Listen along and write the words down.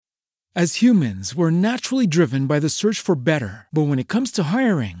As humans, we're naturally driven by the search for better. But when it comes to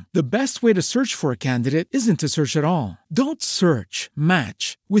hiring, the best way to search for a candidate isn't to search at all. Don't search,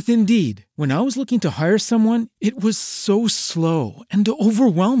 match with Indeed. When I was looking to hire someone, it was so slow and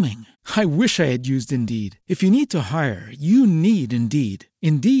overwhelming. I wish I had used Indeed. If you need to hire, you need Indeed.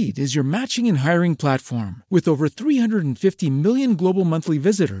 Indeed is your matching and hiring platform with over 350 million global monthly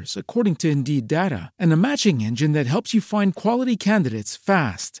visitors, according to Indeed data, and a matching engine that helps you find quality candidates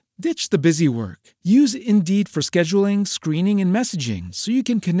fast. Ditch the busy work. Use Indeed for scheduling, screening, and messaging so you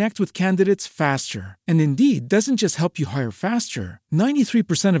can connect with candidates faster. And Indeed doesn't just help you hire faster.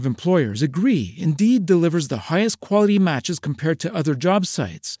 93% of employers agree Indeed delivers the highest quality matches compared to other job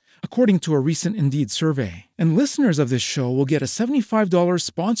sites, according to a recent Indeed survey. And listeners of this show will get a $75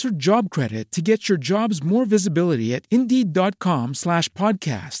 sponsored job credit to get your jobs more visibility at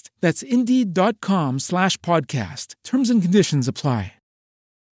Indeed.com/podcast. That's Indeed.com/podcast. Terms and conditions apply.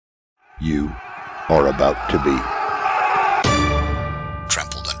 You are about to be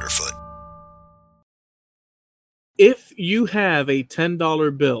trampled underfoot. If you have a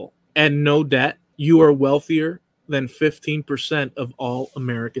 $10 bill and no debt, you are wealthier than 15% of all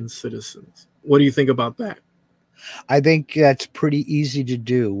American citizens. What do you think about that? I think that's pretty easy to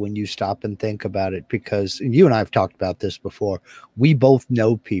do when you stop and think about it, because you and I have talked about this before. We both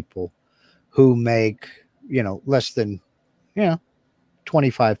know people who make, less than,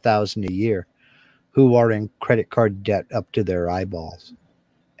 $25,000 a year, who are in credit card debt up to their eyeballs.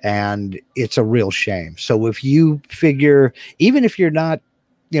 And it's a real shame. So if you figure, even if you're not,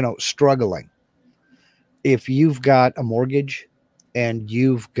 struggling, if you've got a mortgage and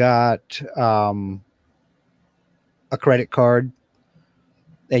you've got a credit card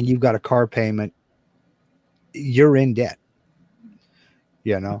and you've got a car payment, you're in debt.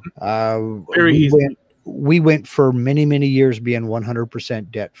 Very easy. We went for many, many years being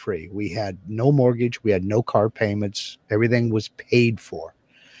 100% debt free. We had no mortgage. We had no car payments. Everything was paid for.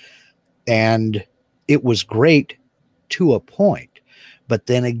 And it was great to a point. But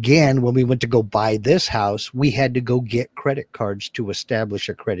then again, when we went to go buy this house, we had to go get credit cards to establish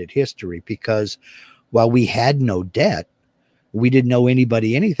a credit history, because while we had no debt, we didn't owe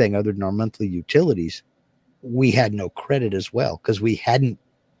anybody anything other than our monthly utilities. We had no credit as well, because we hadn't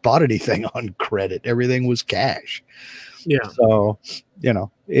bought anything on credit. Everything was cash. Yeah. So,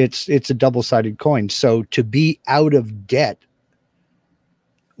 it's a double-sided coin. So to be out of debt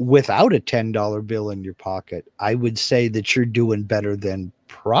without a $10 bill in your pocket, I would say that you're doing better than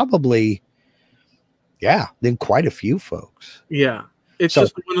probably, than quite a few folks. Yeah. It's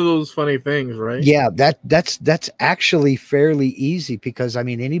just one of those funny things, right? Yeah, that's actually fairly easy, because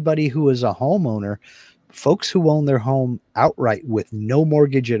anybody who is a homeowner, folks who own their home outright with no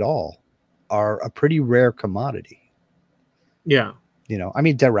mortgage at all, are a pretty rare commodity. Yeah.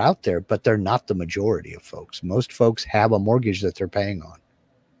 They're out there, but they're not the majority of folks. Most folks have a mortgage that they're paying on.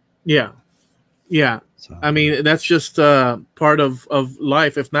 Yeah. Yeah. So, that's just part of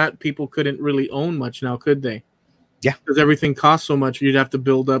life. If not, people couldn't really own much now, could they? Yeah. Because everything costs so much, you'd have to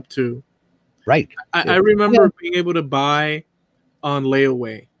build up to. Right. I remember being able to buy on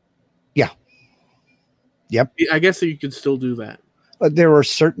layaway. Yeah. Yep. I guess you could still do that. There are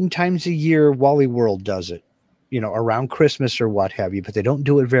certain times a year Wally World does it, around Christmas or what have you, but they don't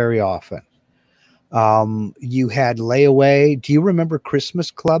do it very often. You had layaway. Do you remember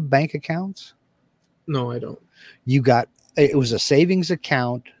Christmas Club bank accounts? No, I don't. It was a savings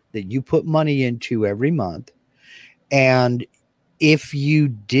account that you put money into every month. And if you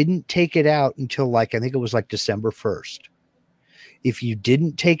didn't take it out until I think it was December 1st, if you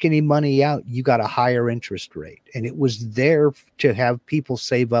didn't take any money out, you got a higher interest rate. And it was there to have people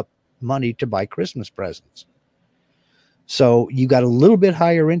save up money to buy Christmas presents. So you got a little bit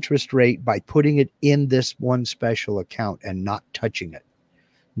higher interest rate by putting it in this one special account and not touching it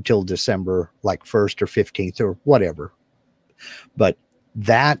until December 1st or 15th or whatever. But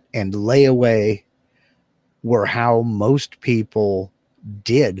that and layaway were how most people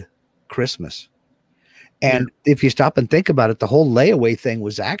did Christmas. And if you stop and think about it, the whole layaway thing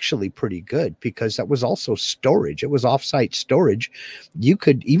was actually pretty good, because that was also storage. It was offsite storage. You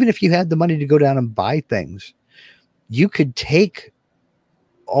could, even if you had the money to go down and buy things, you could take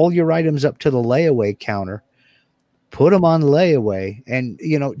all your items up to the layaway counter, put them on layaway, and,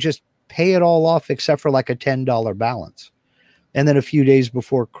 just pay it all off except for a $10 balance. And then a few days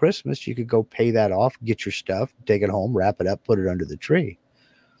before Christmas, you could go pay that off, get your stuff, take it home, wrap it up, put it under the tree.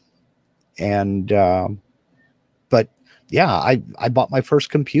 And, but yeah, I bought my first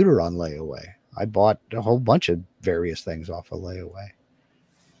computer on layaway. I bought a whole bunch of various things off of layaway.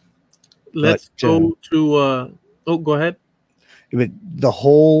 Let's go to, go ahead. But the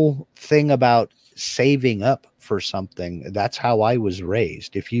whole thing about saving up for something, that's how I was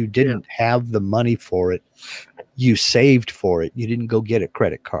raised. If you didn't have the money for it, you saved for it. You didn't go get a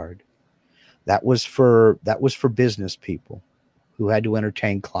credit card. That was for business people who had to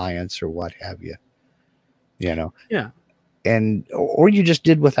entertain clients or what have you. Yeah. And or you just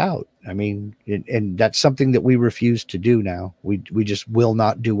did without. I mean, and that's something that we refuse to do now. We just will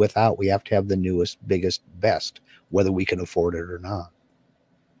not do without. We have to have the newest, biggest, best, whether we can afford it or not.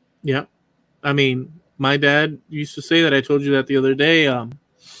 Yeah. I mean, my dad used to say that. I told you that the other day.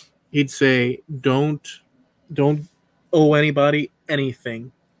 He'd say, don't owe anybody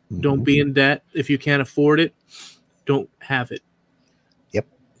anything. Mm-hmm. Don't be in debt. If you can't afford it, don't have it. Yep.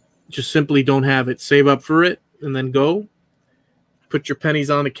 Just simply don't have it. Save up for it and then go. Put your pennies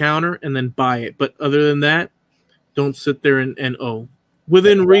on the counter and then buy it. But other than that, don't sit there and owe.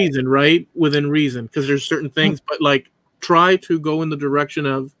 Within reason, right? Within reason. Because there's certain things, but like try to go in the direction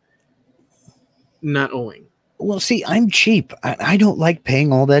of not owing. Well, see, I'm cheap. I don't like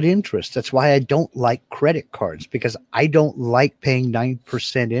paying all that interest. That's why I don't like credit cards, because I don't like paying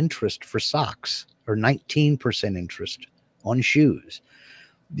 9% interest for socks or 19% interest on shoes,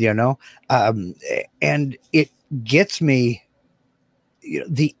 and it gets me.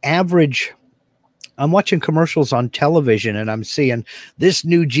 The average, I'm watching commercials on television and I'm seeing this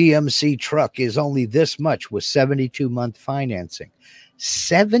new GMC truck is only this much with 72-month financing.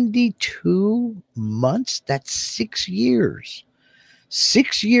 72 months? That's 6 years.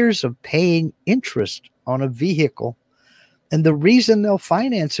 6 years of paying interest on a vehicle. And the reason they'll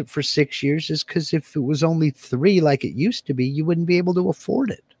finance it for 6 years is because if it was only 3 like it used to be, you wouldn't be able to afford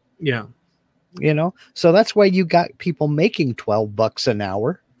it. Yeah. So that's why you got people making $12 an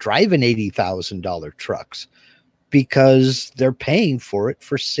hour driving $80,000 trucks, because they're paying for it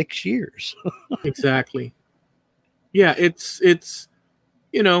for 6 years. Exactly. Yeah. It's it's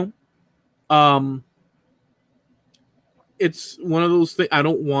one of those things. I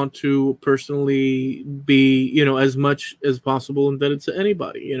don't want to personally be, as much as possible indebted to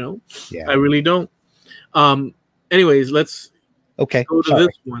anybody, Yeah. I really don't. Anyways, let's go to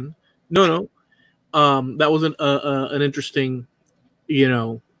this one. No. That was an interesting,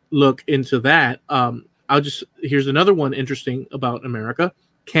 look into that. Here's another one interesting about America.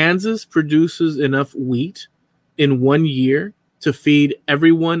 Kansas produces enough wheat in 1 year to feed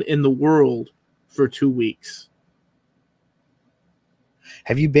everyone in the world for 2 weeks.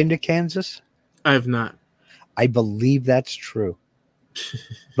 Have you been to Kansas? I have not. I believe that's true.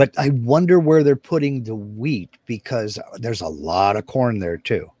 But I wonder where they're putting the wheat, because there's a lot of corn there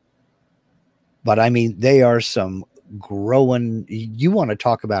too. But I mean, they are some growing. You want to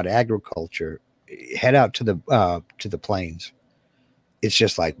talk about agriculture? Head out to the plains. It's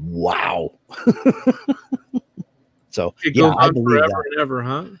just like, wow. So it goes on forever and ever,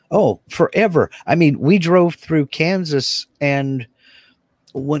 huh? Oh, forever. I mean, we drove through Kansas, and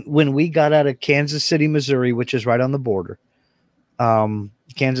when we got out of Kansas City, Missouri, which is right on the border,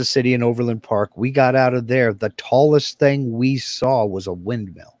 Kansas City and Overland Park, we got out of there. The tallest thing we saw was a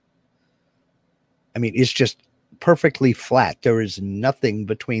windmill. I mean, it's just perfectly flat. There is nothing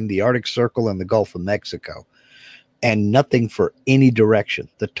between the Arctic Circle and the Gulf of Mexico, and nothing for any direction.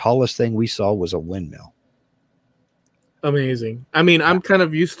 The tallest thing we saw was a windmill. Amazing. I mean, I'm kind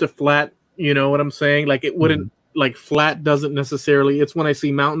of used to flat, you know what I'm saying? Like it wouldn't, like flat doesn't necessarily, it's when I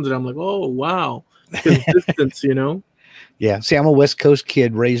see mountains and I'm like, oh, wow. Distance, Yeah. See, I'm a West Coast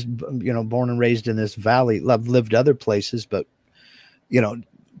kid, born and raised in this valley. I've lived other places, but,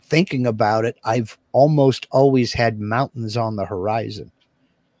 thinking about it, I've almost always had mountains on the horizon.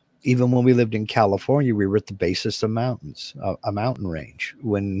 Even when we lived in California, we were at the basis of mountains, a mountain range.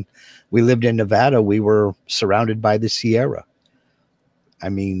 When we lived in Nevada, we were surrounded by the Sierra. I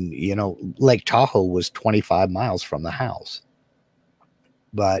mean, Lake Tahoe was 25 miles from the house.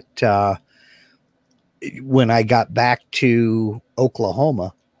 But when I got back to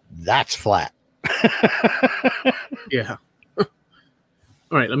Oklahoma, that's flat. Yeah.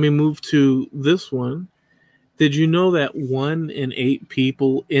 All right, let me move to this one. Did you know that 1 in 8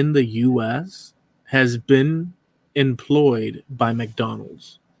 people in the U.S. has been employed by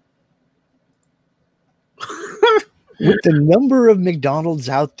McDonald's? With the number of McDonald's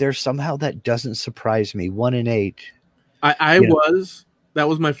out there, somehow that doesn't surprise me. 1 in 8. That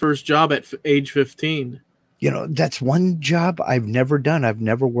was my first job at age 15. That's one job I've never done. I've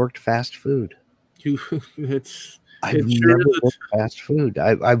never worked fast food. I've never worked fast food.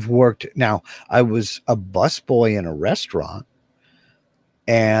 I've worked. Now, I was a busboy in a restaurant,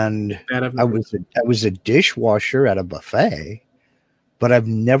 and I was a dishwasher at a buffet, but I've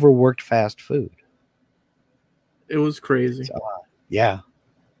never worked fast food. It was crazy. So, yeah.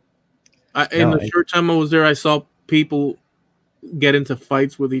 In the short time I was there, I saw people get into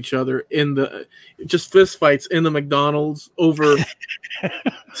fights with each other just fist fights in the McDonald's over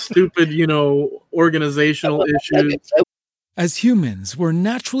stupid, organizational issues. As humans, we're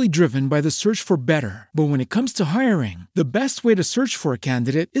naturally driven by the search for better. But when it comes to hiring, the best way to search for a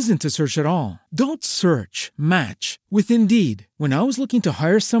candidate isn't to search at all. Don't search, match with Indeed. When I was looking to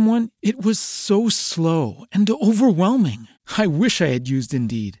hire someone, it was so slow and overwhelming. I wish I had used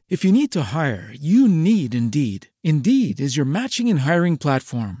Indeed. If you need to hire, you need Indeed. Indeed is your matching and hiring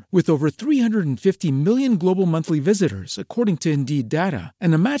platform with over 350 million global monthly visitors, according to Indeed data,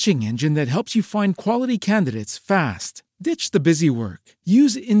 and a matching engine that helps you find quality candidates fast. Ditch the busy work.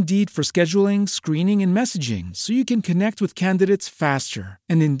 Use Indeed for scheduling, screening, and messaging so you can connect with candidates faster.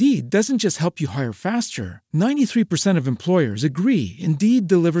 And Indeed doesn't just help you hire faster. 93% of employers agree Indeed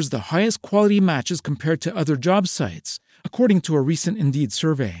delivers the highest quality matches compared to other job sites, according to a recent Indeed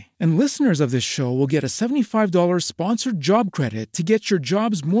survey. And listeners of this show will get a $75 sponsored job credit to get your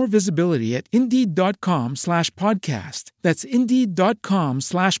jobs more visibility at Indeed.com/podcast. That's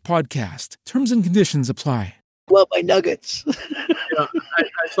Indeed.com/podcast. Terms and conditions apply. Love my nuggets. I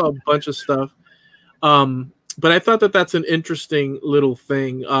saw a bunch of stuff. But I thought that's an interesting little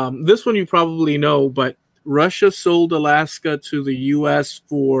thing. This one you probably know, but Russia sold Alaska to the U.S.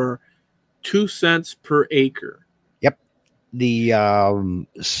 for 2 cents per acre. Yep. The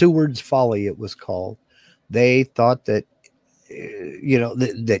Seward's Folly, it was called. They thought that,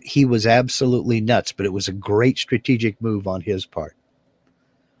 that he was absolutely nuts, but it was a great strategic move on his part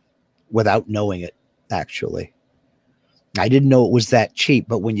without knowing it, actually. I didn't know it was that cheap,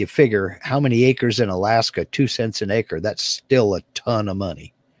 but when you figure how many acres in Alaska, 2 cents an acre, that's still a ton of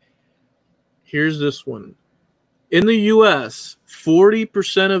money. Here's this one. In the U.S.,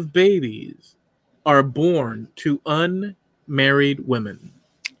 40% of babies are born to unmarried women.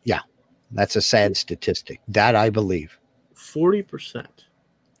 Yeah, that's a sad statistic. That I believe. 40%.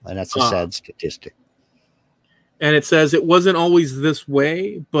 And that's a sad statistic. And it says it wasn't always this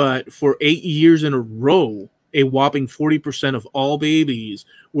way, but for 8 years in a row, a whopping 40% of all babies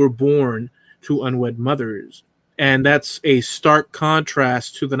were born to unwed mothers. And that's a stark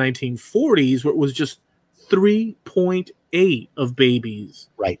contrast to the 1940s, where it was just 3.8 of babies.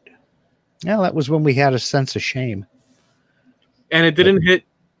 Right. Yeah, that was when we had a sense of shame. And it didn't hit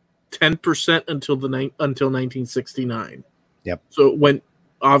 10% until 1969. Yep. So it went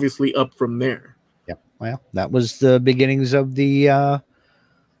obviously up from there. Yep. Well, that was the beginnings of the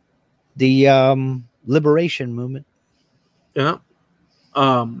liberation movement. Yeah.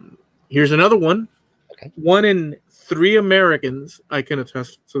 Here's another one. Okay. 1 in 3 Americans, I can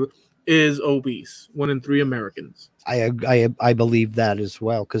attest to, is obese. 1 in 3 Americans. I believe that as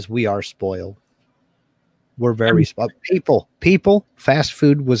well, because we are spoiled. We're very spoiled. People, fast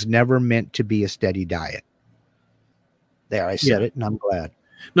food was never meant to be a steady diet. There, I said it, and I'm glad.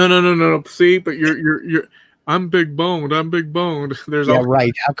 No. See, but you're I'm big boned. There's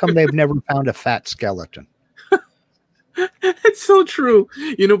right. How come they've never found a fat skeleton? It's so true.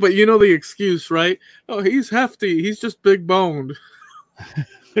 But the excuse, right? Oh, he's hefty. He's just big boned.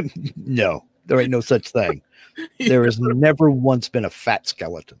 No, there ain't no such thing. There has never once been a fat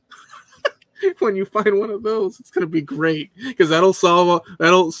skeleton. When you find one of those, it's going to be great, because that'll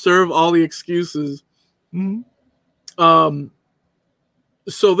serve all the excuses. Mm-hmm.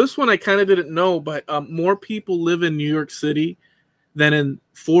 So this one I kind of didn't know, but more people live in New York City than in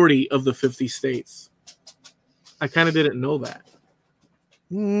 40 of the 50 states. I kind of didn't know that.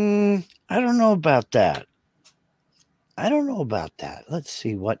 I don't know about that. Let's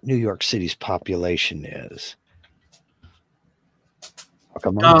see what New York City's population is.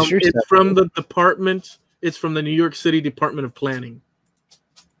 It's from the department. It's from the New York City Department of Planning.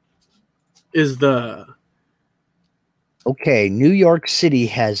 Okay, New York City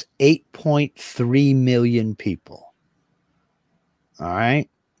has 8.3 million people. All right.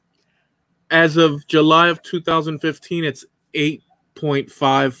 As of July of 2015, it's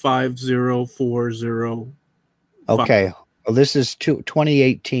 8.550405. Okay. Well, this is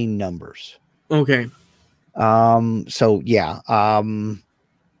 2018 numbers. Okay. So yeah.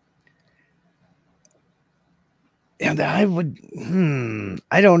 And I would,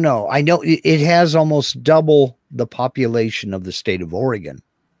 I don't know. I know it has almost double the population of the state of Oregon.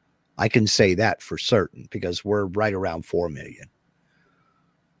 I can say that for certain, because we're right around 4 million.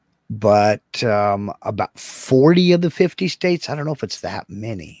 But about 40 of the 50 states, I don't know if it's that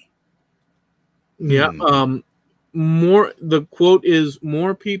many. Yeah. The quote is,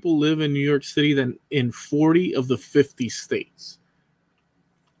 more people live in New York City than in 40 of the 50 states.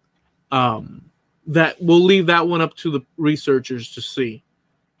 That we'll leave that one up to the researchers to see.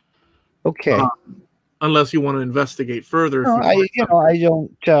 Okay. Unless you want to investigate further. No, I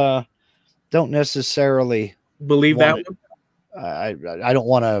don't necessarily believe that one. I don't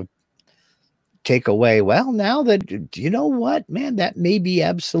want to take away. Well, now that you know what, man, that may be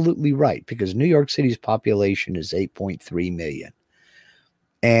absolutely right, because New York City's population is 8.3 million.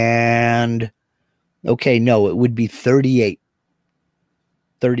 And okay, no, it would be 38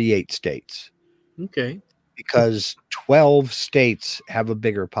 states. Okay. Because 12 states have a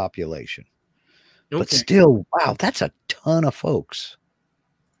bigger population. Okay. But still, wow, that's a ton of folks.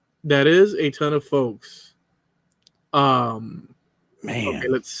 That is a ton of folks. Man. Okay,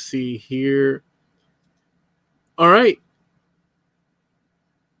 let's see here. All right.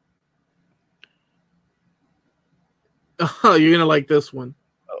 Oh, you're gonna like this one.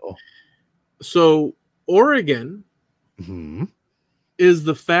 Uh-oh. So Oregon is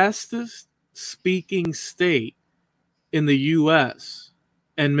the fastest speaking state in the U.S.,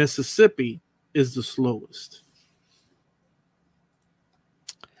 and Mississippi is the slowest.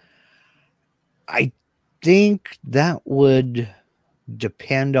 I think that would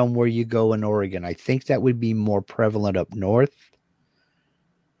depend on where you go in Oregon. I think that would be more prevalent up north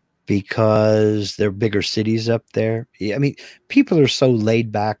because there are bigger cities up there. I mean, people are so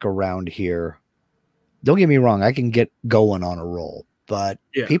laid back around here. Don't get me wrong, I can get going on a roll, but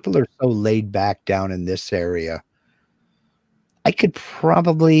people are so laid back down in this area. I could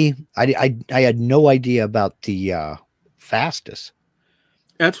probably, I had no idea about the fastest.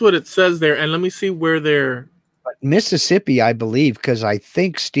 That's what it says there. And let me see where they're. Mississippi, I believe, because I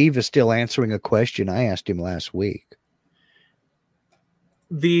think Steve is still answering a question I asked him last week.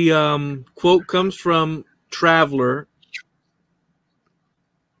 The quote comes from Traveler,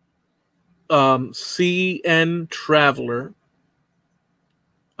 CN Traveler,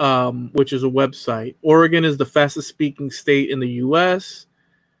 which is a website. Oregon is the fastest speaking state in the U.S.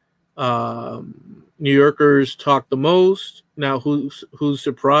 New Yorkers talk the most. Now, who's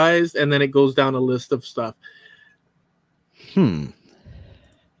surprised? And then it goes down a list of stuff.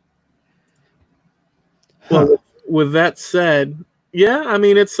 Well, with that said, yeah, I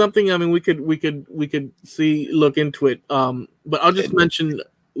mean, it's something. I mean, we could look into it. But I'll just mention.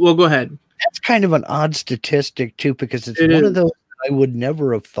 Well, go ahead. That's kind of an odd statistic too, because it's one of those I would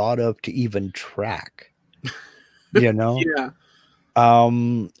never have thought of to even track. You know? Yeah.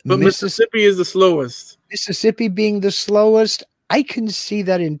 But Mississippi is the slowest. Mississippi being the slowest, I can see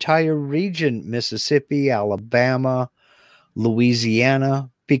that entire region, Mississippi, Alabama, Louisiana,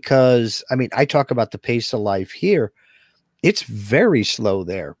 because I mean, I talk about the pace of life here. It's very slow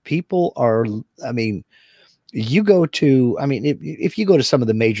there. People are, I mean, you go to, I mean, if you go to some of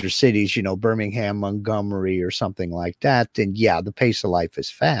the major cities, you know, Birmingham, Montgomery, or something like that, then yeah, the pace of life is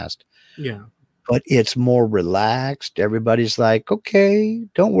fast. Yeah. But it's more relaxed. Everybody's like, okay,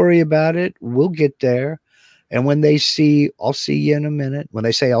 don't worry about it. We'll get there. And when they see, I'll see you in a minute. When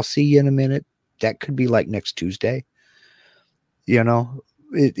they say, I'll see you in a minute, that could be like next Tuesday. You know,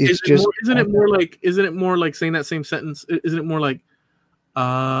 it's just. Isn't it more like saying that same sentence? Isn't it more like,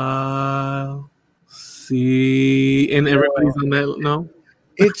 see, and everybody's on that? No?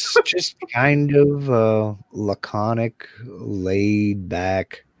 It's just kind of laconic, laid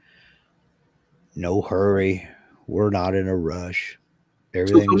back. No hurry. We're not in a rush.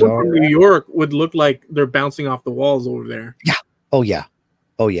 Everything's all right. New York would look like they're bouncing off the walls over there. Yeah. Oh yeah.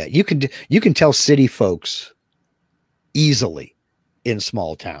 Oh yeah. You can tell city folks easily in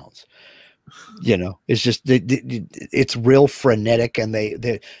small towns. You know, it's just it's real frenetic, and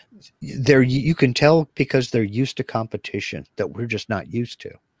they're you can tell because they're used to competition that we're just not used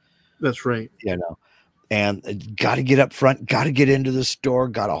to. That's right. You know. And got to get up front, got to get into the store,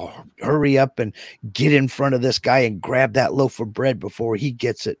 got to hurry up and get in front of this guy and grab that loaf of bread before he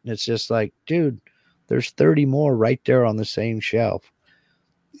gets it. And it's just like, dude, there's 30 more right there on the same shelf.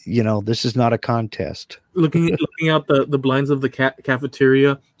 You know, this is not a contest. Looking out the blinds of the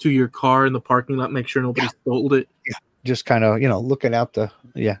cafeteria to your car in the parking lot, make sure nobody stole it. Yeah, just kind of, you know, looking out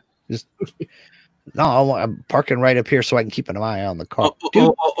just... No, I'm parking right up here so I can keep an eye on the car.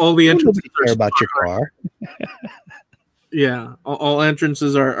 All the entrances care about your car. Yeah, all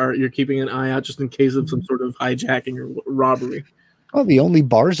entrances are you're keeping an eye out just in case of some sort of hijacking or robbery. Well, the only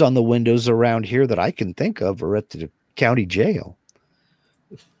bars on the windows around here that I can think of are at the county jail.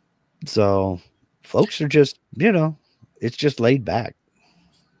 So, folks are just, you know, it's just laid back.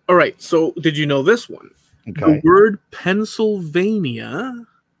 All right. So, did you know this one? Okay. The word Pennsylvania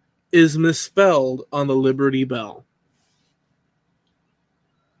is misspelled on the Liberty Bell.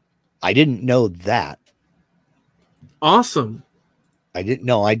 I didn't know that. Awesome. I did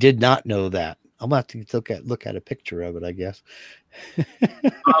not know that. I'm going to have to look at a picture of it, I guess.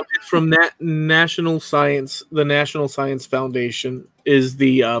 It's from National Science, the National Science Foundation is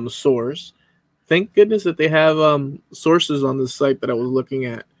the source. Thank goodness that they have sources on this site that I was looking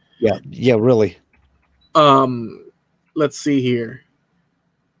at. Yeah, really. Let's see here.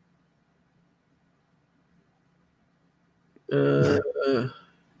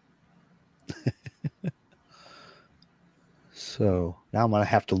 So now I'm going to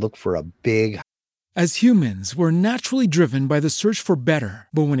have to look for a big. As humans, we're naturally driven by the search for better.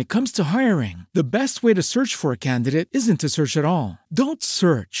 But when it comes to hiring, the best way to search for a candidate isn't to search at all. Don't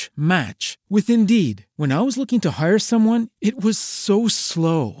search, match with Indeed. When I was looking to hire someone, it was so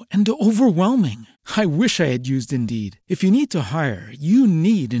slow and overwhelming. I wish I had used Indeed. If you need to hire, you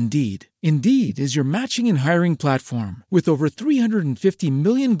need Indeed. Indeed is your matching and hiring platform with over 350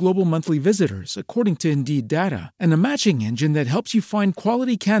 million global monthly visitors, according to Indeed data, and a matching engine that helps you find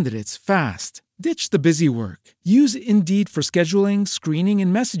quality candidates fast. Ditch the busy work. Use Indeed for scheduling, screening,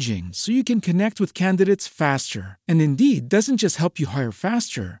 and messaging so you can connect with candidates faster. And Indeed doesn't just help you hire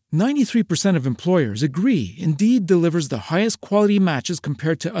faster. 93% of employers agree Indeed delivers the highest quality matches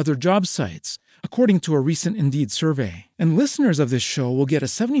compared to other job sites, according to a recent Indeed survey. And listeners of this show will get a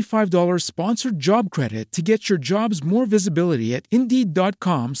 $75 sponsored job credit to get your jobs more visibility at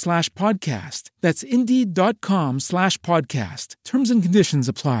Indeed.com/podcast. That's Indeed.com/podcast. Terms and conditions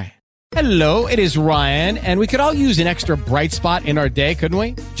apply. Hello, it is Ryan, and we could all use an extra bright spot in our day, couldn't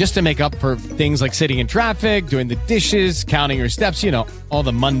we? Just to make up for things like sitting in traffic, doing the dishes, counting your steps, all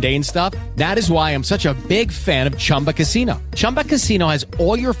the mundane stuff. That is why I'm such a big fan of Chumba Casino. Chumba Casino has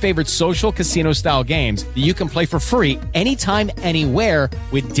all your favorite social casino-style games that you can play for free anytime, anywhere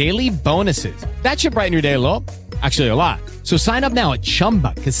with daily bonuses. That should brighten your day a little. Actually, a lot. So sign up now at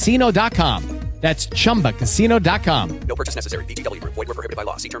ChumbaCasino.com. That's ChumbaCasino.com. No purchase necessary. VGW Group. Void where prohibited by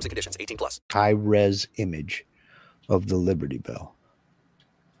law. See terms and conditions. 18+. High-res image of the Liberty Bell.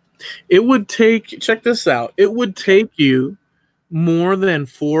 It would take, check this out, it would take you more than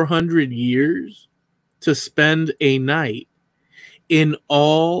 400 years to spend a night in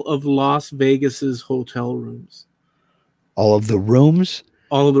all of Las Vegas's hotel rooms. All of the rooms?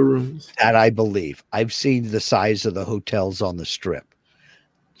 All of the rooms. That I believe. I've seen the size of the hotels on the Strip.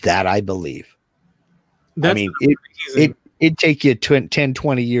 That I believe. That's it'd take you 10,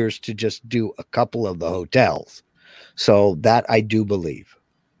 20 years to just do a couple of the hotels. So that I do believe.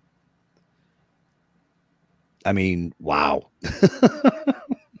 I mean, wow.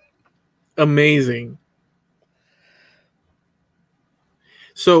 Amazing.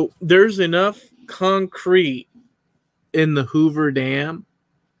 So there's enough concrete in the Hoover Dam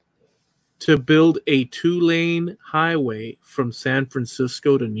to build a 2-lane highway from San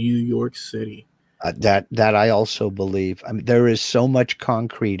Francisco to New York City. That I also believe. I mean, there is so much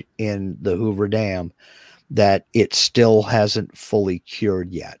concrete in the Hoover Dam that it still hasn't fully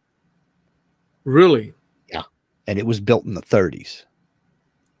cured yet. Really? Yeah. And it was built in the 30s.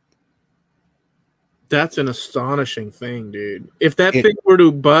 That's an astonishing thing, dude. If that thing were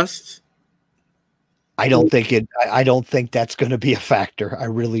to bust, I don't think that's going to be a factor. I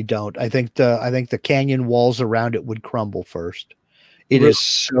really don't. I think the canyon walls around it would crumble first. It is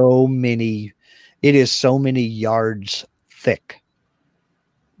so many yards thick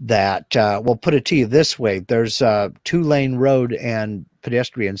that well, put it to you this way, there's a 2-lane road and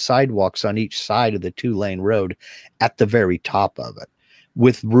pedestrian sidewalks on each side of the 2-lane road at the very top of it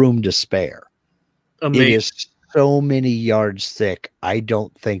with room to spare. Amazing. It is so many yards thick. I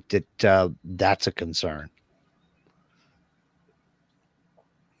don't think that that's a concern.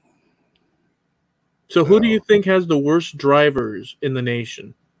 So who do you think has the worst drivers in the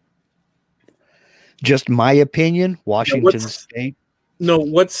nation? Just my opinion, Washington State. No,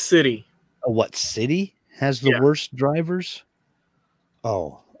 what city? What city has the worst drivers?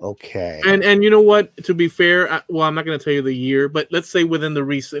 Oh, okay. And you know what? To be fair, I'm not going to tell you the year, but let's say within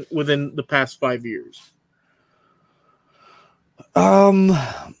the past 5 years.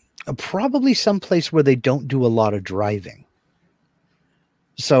 Probably someplace where they don't do a lot of driving.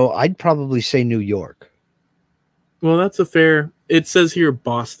 So I'd probably say New York. Well, that's a fair. It says here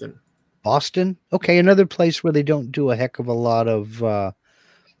Boston. Boston? Okay, another place where they don't do a heck of a lot of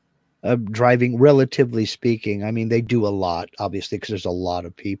driving, relatively speaking. I mean, they do a lot, obviously, because there's a lot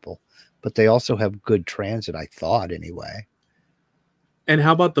of people. But they also have good transit, I thought, anyway. And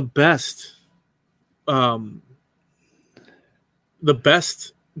how about the best? The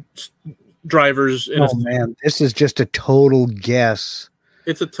best drivers. Man, this is just a total guess.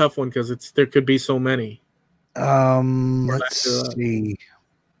 It's a tough one because there could be so many. Let's see.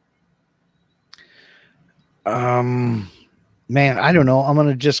 Man, I don't know.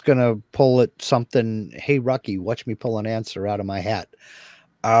 I'm just gonna pull it something. Hey, Rocky, watch me pull an answer out of my hat.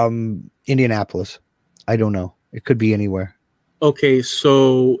 Indianapolis. I don't know. It could be anywhere. Okay,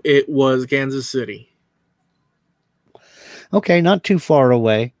 so it was Kansas City. Okay, not too far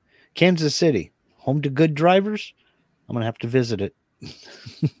away. Kansas City, home to good drivers. I'm going to have to visit it.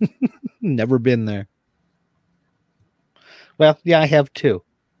 Never been there. Well, yeah, I have two.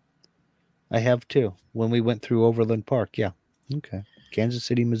 When we went through Overland Park. Yeah. Okay. Kansas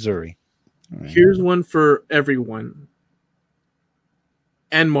City, Missouri. Right. Here's one for everyone.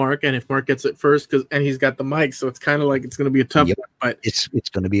 And Mark, and if Mark gets it first, and he's got the mic, so it's kind of like it's going to be a tough one, but it's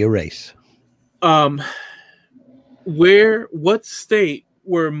going to be a race. What state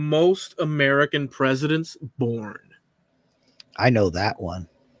were most American presidents born? I know that one.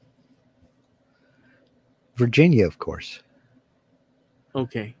 Virginia, of course.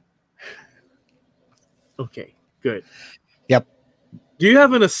 Okay, good. Yep. Do you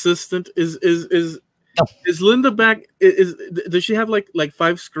have an assistant? Is Linda back? Does she have like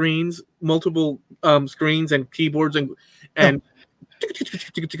 5 screens, multiple screens and keyboards and?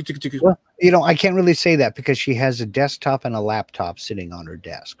 Well, I can't really say that because she has a desktop and a laptop sitting on her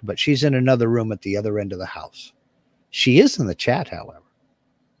desk, but she's in another room at the other end of the house. She is in the chat, however.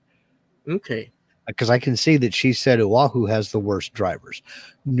 Okay. Because I can see that she said Oahu has the worst drivers.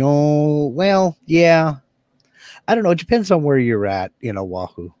 No, well, yeah. I don't know. It depends on where you're at in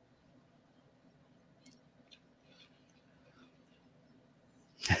Oahu.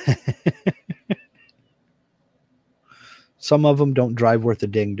 Some of them don't drive worth a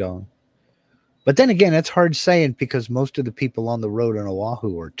ding dong. But then again, that's hard saying because most of the people on the road in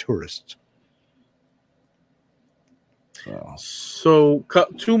Oahu are tourists. So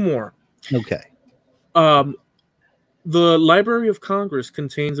 2 more. Okay. The Library of Congress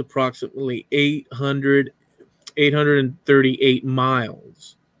contains approximately 838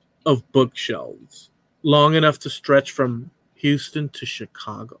 miles of bookshelves, long enough to stretch from Houston to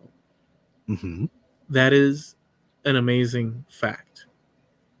Chicago. Mm-hmm. That is an amazing fact.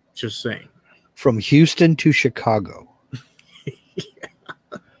 Just saying. From Houston to Chicago. Yeah.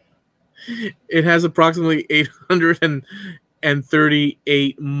 It has approximately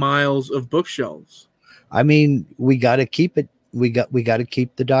 838 miles of bookshelves. I mean, we got to keep it. We got to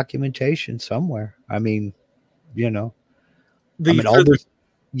keep the documentation somewhere. I mean,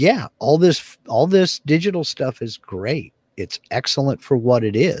 all this digital stuff is great. It's excellent for what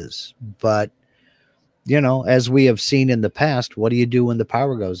it is, but as we have seen in the past, what do you do when the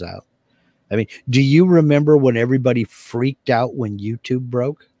power goes out? I mean, do you remember when everybody freaked out when YouTube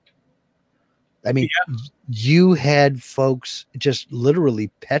broke? I mean, you had folks just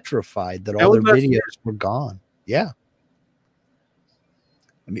literally petrified that all their videos were gone. Yeah.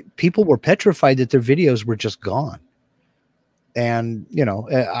 I mean, people were petrified that their videos were just gone. And,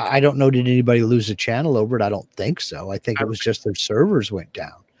 I don't know, did anybody lose a channel over it? I don't think so. I think it was just their servers went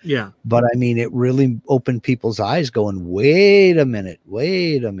down. Yeah. But I mean, it really opened people's eyes going, wait a minute.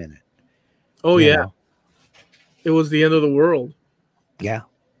 Oh, yeah. It was the end of the world. Yeah.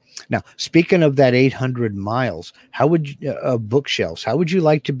 Now, speaking of that 800 miles, how would you, bookshelves, how would you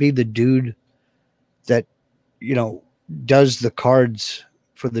like to be the dude that, does the cards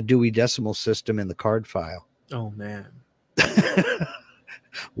for the Dewey Decimal System in the card file? Oh, man.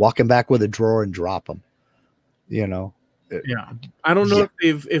 Walking back with a drawer and drop them, Yeah. I don't know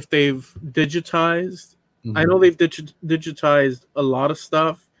if they've digitized. Mm-hmm. I know they've digitized a lot of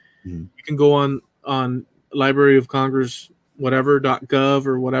stuff. Mm-hmm. You can go on Library of Congress, whatever.gov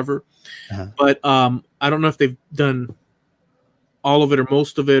or whatever. Uh-huh. But I don't know if they've done all of it or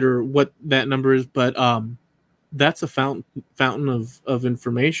most of it or what that number is, but that's a fountain of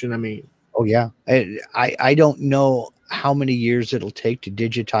information. I mean, oh yeah. I don't know how many years it'll take to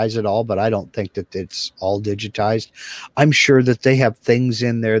digitize it all, but I don't think that it's all digitized. I'm sure that they have things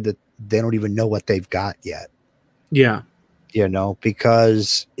in there that they don't even know what they've got yet. Yeah.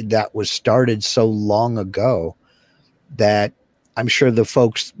 Because that was started so long ago that I'm sure the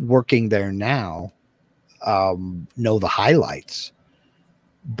folks working there now know the highlights,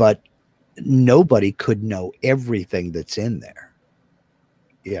 but nobody could know everything that's in there,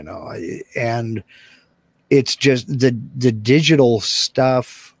 and it's just the digital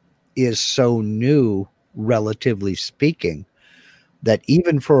stuff is so new, relatively speaking, that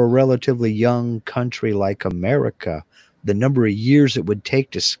even for a relatively young country like America, the number of years it would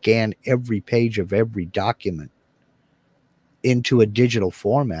take to scan every page of every document into a digital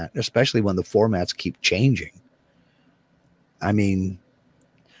format, especially when the formats keep changing. I mean,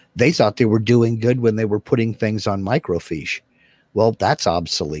 they thought they were doing good when they were putting things on microfiche. Well, that's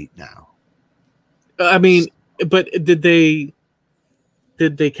obsolete now. I mean, but did they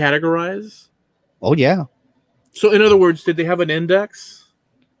categorize? Oh, yeah. So in other words, did they have an index?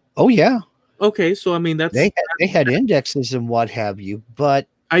 Oh yeah. Okay, so I mean they had indexes and what have you, but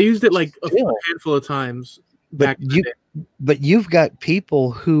I used it like a handful of times back in the day. But you've got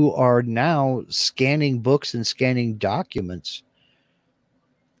people who are now scanning books and scanning documents,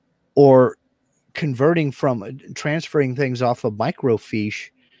 or transferring things off of microfiche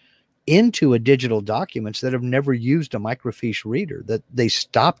into a digital documents that have never used a microfiche reader, that they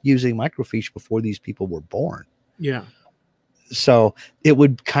stopped using microfiche before these people were born. Yeah. So it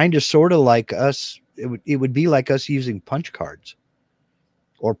would kind of sort of like us. It would be like us using punch cards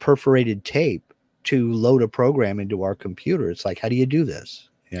or perforated tape to load a program into our computer. It's like, how do you do this?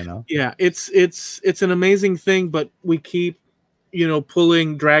 You know? Yeah, it's an amazing thing, but we keep,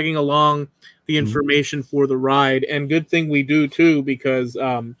 dragging along the information for the ride, and good thing we do too, because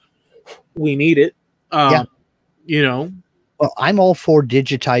we need it. Yeah. Well, I'm all for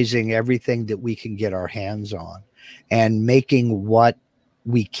digitizing everything that we can get our hands on and making what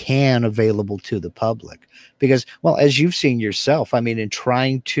we can available to the public, because, well, as you've seen yourself, I mean, in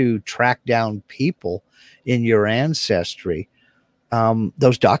trying to track down people in your ancestry,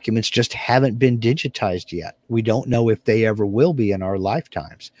 those documents just haven't been digitized yet. We don't know if they ever will be in our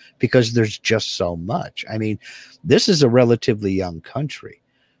lifetimes, because there's just so much. I mean, this is a relatively young country.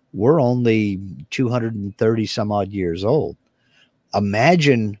 We're only 230 some odd years old.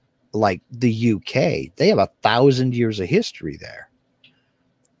 Imagine like the UK, they have 1,000 years of history there.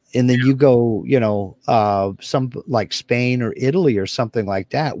 And then you go, some like Spain or Italy or something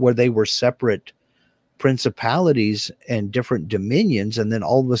like that, where they were separate principalities and different dominions, and then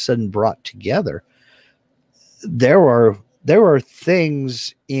all of a sudden brought together. There are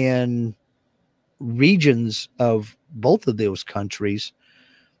things in regions of both of those countries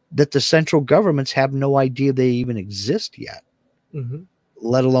that the central governments have no idea they even exist yet,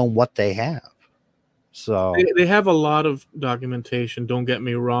 let alone what they have. So they have a lot of documentation. Don't get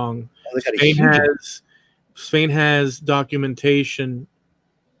me wrong. Spain has documentation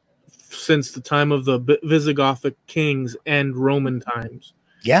since the time of the Visigothic kings and Roman times.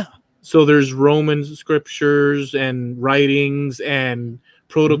 Yeah. So there's Roman scriptures and writings and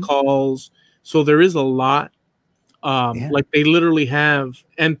protocols. So there is a lot. Like they literally have,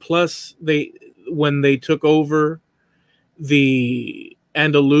 and plus when they took over the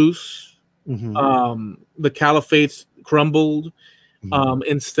Andalus, the caliphates crumbled.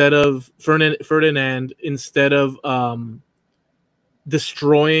 Instead of Ferdinand, instead of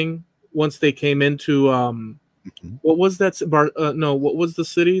destroying, once they came into what was that? What was the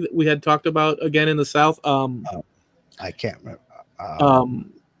city that we had talked about again in the south? I can't remember.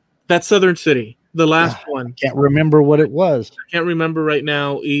 That southern city, the last one. Can't remember what it was. I can't remember right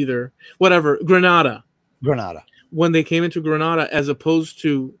now either. Whatever, Granada. When they came into Granada, as opposed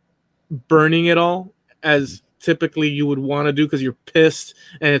to burning it all, as typically you would want to do because you're pissed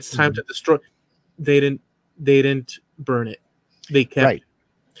and it's time to destroy, they didn't burn it. They kept it.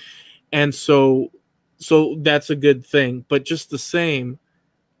 And so that's a good thing. But just the same,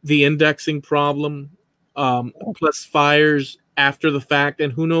 the indexing problem, plus fires after the fact,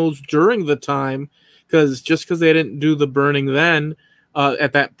 and who knows during the time, because they didn't do the burning then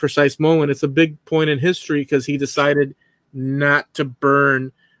at that precise moment, it's a big point in history, because he decided not to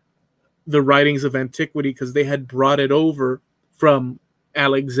burn the writings of antiquity because they had brought it over from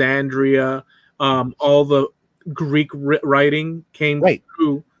Alexandria. All the Greek writing came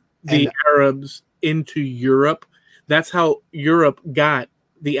through the Arabs into Europe. That's how Europe got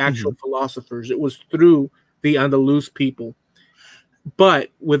the actual philosophers. It was through the Andalus people. But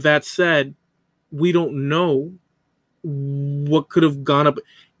with that said, we don't know what could have gone up.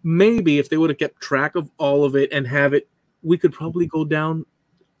 Maybe if they would have kept track of all of it and have it, we could probably go down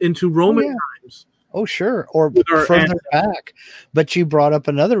into Roman times. Oh, sure. Or further back. But you brought up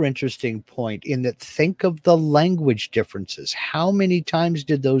another interesting point in that, think of the language differences. How many times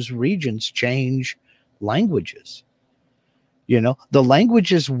did those regions change languages? The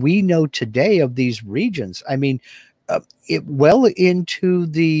languages we know today of these regions, I mean, it well into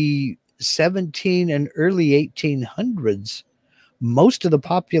the 17 and early 1800s, most of the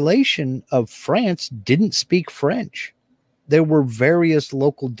population of France didn't speak French. There were various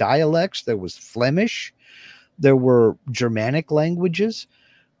local dialects. There was Flemish. There were Germanic languages.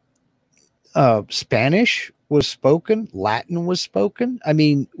 Spanish was spoken. Latin was spoken. I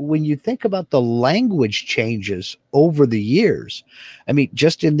mean, when you think about the language changes over the years, I mean,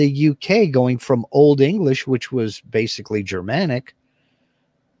 just in the UK, going from Old English, which was basically Germanic,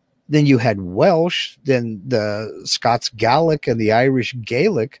 then you had Welsh, then the Scots Gaelic and the Irish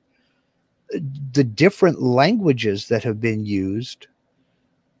Gaelic. The different languages that have been used,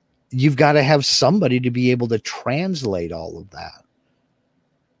 you've got to have somebody to be able to translate all of that.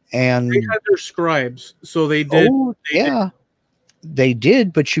 And they had their scribes, so they did. Oh, they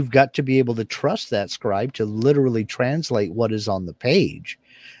did, but you've got to be able to trust that scribe to literally translate what is on the page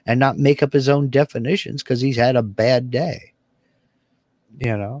and not make up his own definitions because he's had a bad day.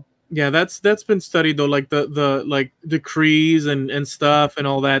 You know? Yeah, that's been studied though, like the like decrees and stuff and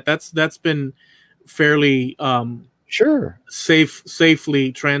all that. That's been fairly sure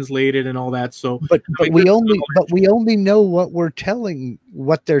safely translated and all that. So but we only know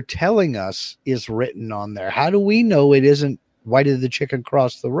what they're telling us is written on there. How do we know it isn't why did the chicken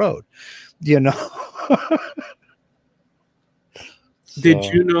cross the road? You know? Did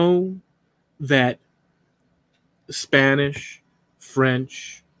you know that Spanish,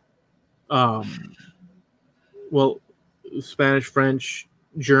 French, Spanish, French,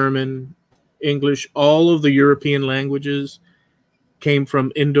 German, English, all of the European languages came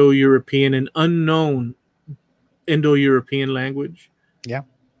from Indo-European, an unknown Indo-European language? Yeah.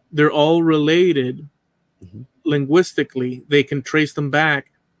 They're all related linguistically. They can trace them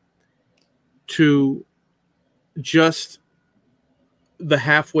back to just the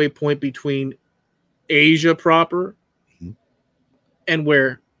halfway point between Asia proper and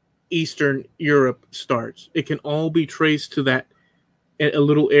where Eastern Europe starts. It can all be traced to that a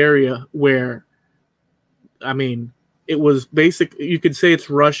little area where, I mean, it was basic. You could say it's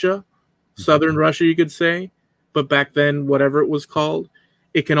Russia, Southern Russia, you could say, but back then, whatever it was called,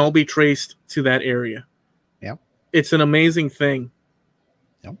 it can all be traced to that area. Yeah. It's an amazing thing.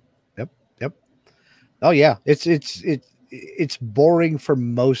 Yep. Oh yeah. It's boring for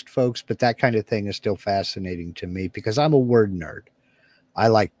most folks, but that kind of thing is still fascinating to me because I'm a word nerd. I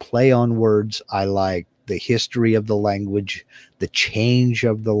like play on words. I like the history of the language, the change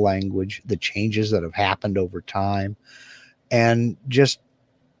of the language, the changes that have happened over time, and just,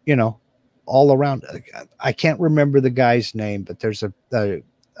 you know, all around. I can't remember the guy's name, but there's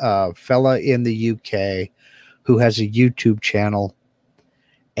a fella in the UK who has a YouTube channel,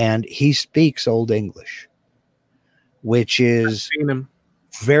 and he speaks Old English, which is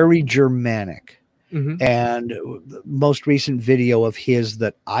very Germanic. And the most recent video of his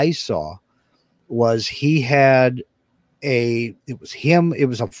that I saw was it was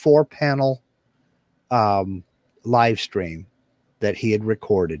a 4-panel live stream that he had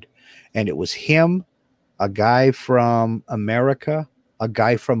recorded. And it was him, a guy from America, a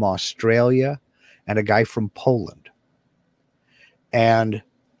guy from Australia, and a guy from Poland. And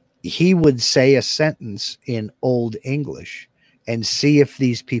he would say a sentence in Old English and see if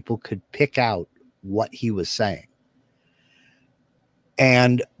these people could pick out what he was saying.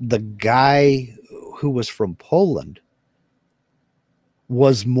 And the guy who was from Poland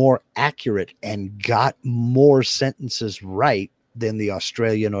was more accurate and got more sentences right than the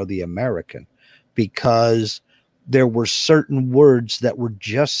Australian or the American, because there were certain words that were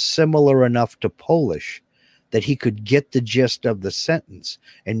just similar enough to Polish that he could get the gist of the sentence.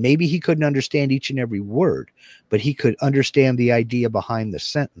 And maybe he couldn't understand each and every word, but he could understand the idea behind the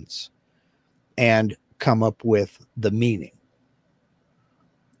sentence and come up with the meaning,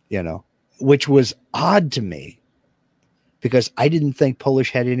 you know, which was odd to me because I didn't think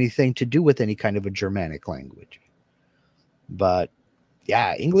Polish had anything to do with any kind of a Germanic language. But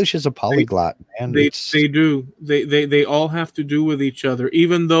yeah, English is a polyglot, man. They do. They all have to do with each other,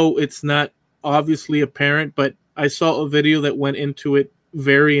 even though it's not obviously apparent. But I saw a video that went into it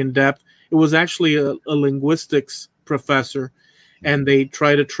very in depth. It was actually a linguistics professor, and they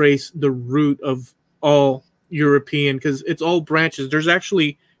try to trace the root of all European, because it's all branches. There's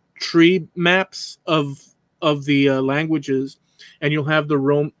actually tree maps of the languages, and you'll have the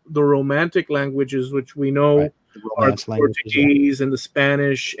Romantic languages, which we know are the Portuguese and the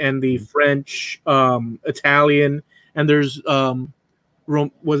Spanish and the French, Italian, and there's is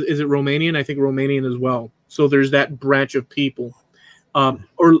it Romanian? I think Romanian as well. So there's that branch of people,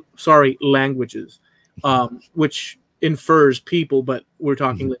 languages, which infers people, but we're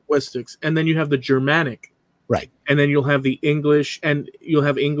talking linguistics. And then you have the Germanic, right? And then you'll have the English, and you'll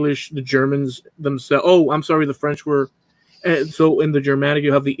have English, the Germans themselves. Oh, I'm sorry, the French were. So in the Germanic,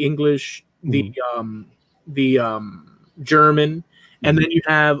 you have the English, the German, and then you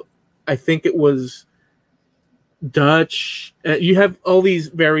have, I think it was Dutch. You have all these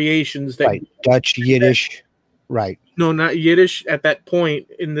variations that Dutch, Yiddish, right? No, not Yiddish at that point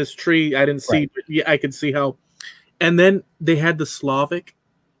in this tree. I didn't see, but yeah, I could see how. And then they had the Slavic,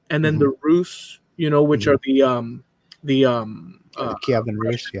 and then the Rus, which are the Kievan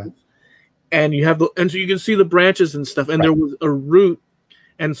Rus, yeah. And you have so you can see the branches and stuff. And there was a root,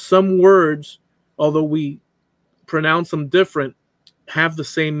 and some words, although we pronounce them different, have the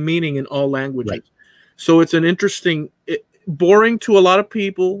same meaning in all languages. Right. So it's an interesting. boring to a lot of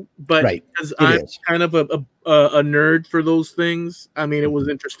people, but Right. because I'm kind of a nerd for those things, I mean, it was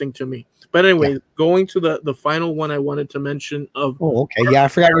interesting to me. But anyway, going to the final one I wanted to mention of. Oh, okay. Yeah, I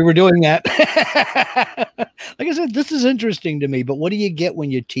forgot we were doing that. Like I said, this is interesting to me. But what do you get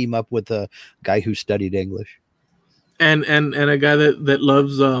when you team up with a guy who studied English? And a guy that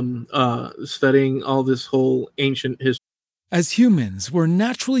loves studying all this whole ancient history. As humans, we're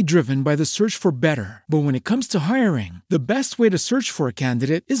naturally driven by the search for better. But when it comes to hiring, the best way to search for a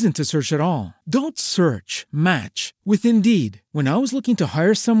candidate isn't to search at all. Don't search, match with Indeed. When I was looking to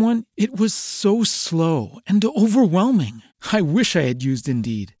hire someone, it was so slow and overwhelming. I wish I had used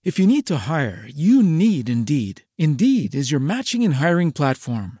Indeed. If you need to hire, you need Indeed. Indeed is your matching and hiring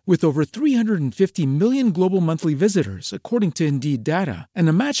platform with over 350 million global monthly visitors, according to Indeed data, and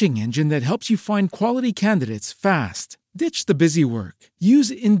a matching engine that helps you find quality candidates fast. Ditch the busy work.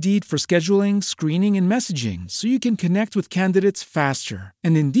 Use Indeed for scheduling, screening, and messaging so you can connect with candidates faster.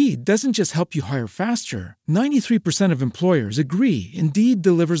 And Indeed doesn't just help you hire faster. 93% of employers agree Indeed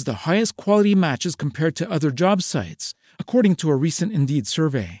delivers the highest quality matches compared to other job sites, according to a recent Indeed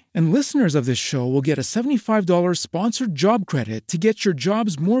survey. And listeners of this show will get a $75 sponsored job credit to get your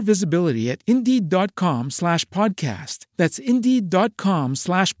jobs more visibility at Indeed.com/podcast. That's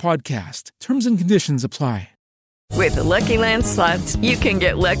Indeed.com/podcast. Terms and conditions apply. With the Lucky Land Slots, you can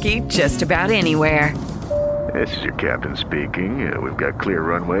get lucky just about anywhere. This is your captain speaking. We've got clear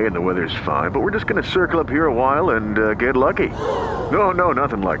runway and the weather's fine, but we're just going to circle up here a while and get lucky. No,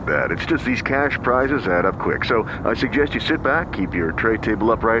 nothing like that. It's just these cash prizes add up quick. So I suggest you sit back, keep your tray table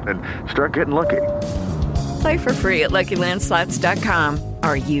upright, and start getting lucky. Play for free at LuckyLandSlots.com.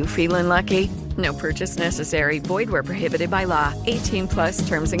 Are you feeling lucky? No purchase necessary. Void where prohibited by law. 18+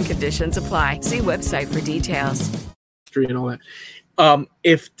 terms and conditions apply. See website for details. And all that.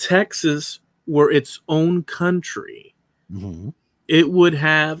 If Texas were its own country, it would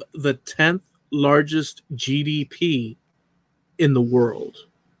have the 10th largest GDP in the world.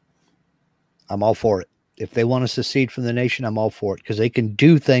 I'm all for it. If they want to secede from the nation, I'm all for it because they can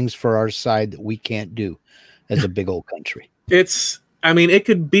do things for our side that we can't do as a big old country. It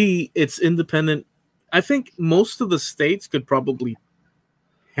could be its independent. I think most of the states could probably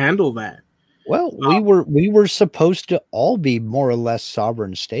handle that. Well, we were supposed to all be more or less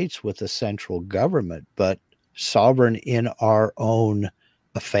sovereign states with a central government, but sovereign in our own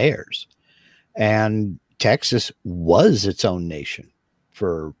affairs. And Texas was its own nation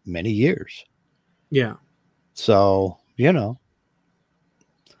for many years. Yeah. So,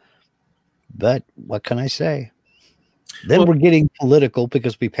 but what can I say? Then we're getting political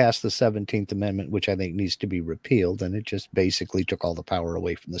because we passed the 17th Amendment, which I think needs to be repealed, and it just basically took all the power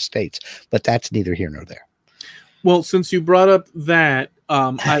away from the states. But that's neither here nor there. Well, since you brought up that,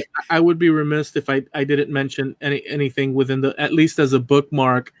 I would be remiss if I didn't mention anything within at least as a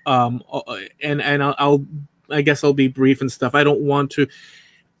bookmark. And I guess I'll be brief and stuff. I don't want to.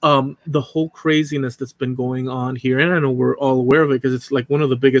 The whole craziness that's been going on here, and I know we're all aware of it because it's like one of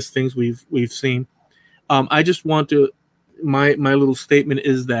the biggest things we've seen. I just want to. My little statement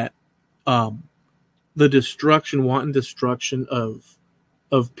is that the wanton destruction of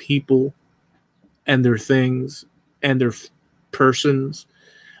people and their things and their persons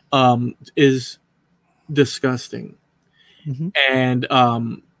is disgusting. And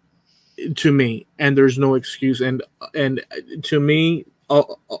to me, and there's no excuse. And to me,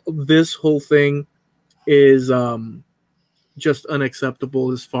 this whole thing is just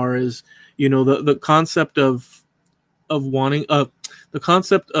unacceptable as far as the concept of wanting the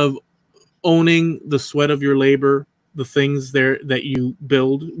concept of owning the sweat of your labor, the things there that you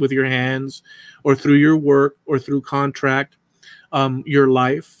build with your hands or through your work or through contract, your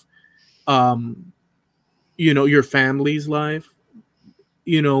life, your family's life,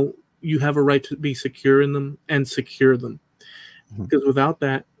 you have a right to be secure in them and secure them, because without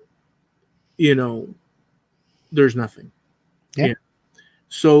that, there's nothing. Yeah.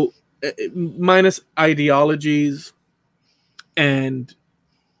 So minus ideologies and,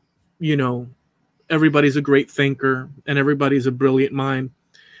 everybody's a great thinker and everybody's a brilliant mind.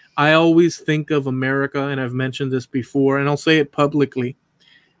 I always think of America, and I've mentioned this before, and I'll say it publicly.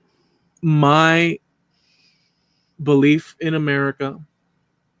 My belief in America,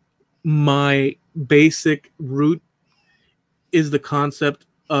 my basic root is the concept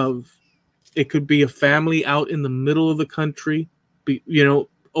of it could be a family out in the middle of the country,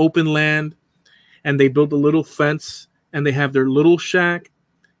 open land, and they build a little fence and they have their little shack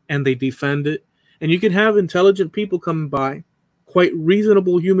and they defend it. And you can have intelligent people coming by, quite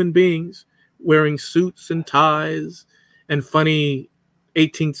reasonable human beings wearing suits and ties and funny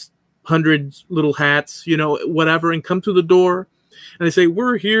 1800s 100 little hats, whatever, and come to the door and they say,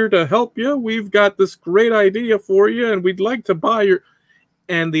 we're here to help you. We've got this great idea for you and we'd like to buy your,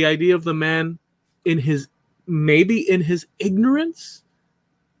 and the idea of the man maybe in his ignorance,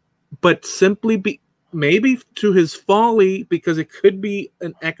 but simply maybe to his folly, because it could be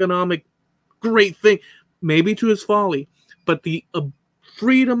an economic great thing, maybe to his folly, but the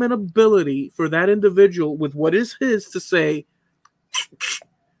freedom and ability for that individual with what is his to say,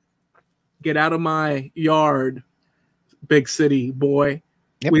 get out of my yard, big city boy.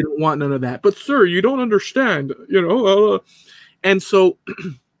 Yep. We don't want none of that. But sir, you don't understand, and so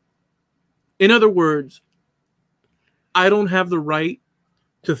in other words, I don't have the right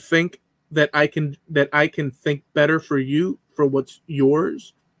to think that I can think better for you, for what's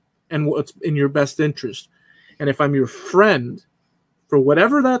yours and what's in your best interest. And if I'm your friend, for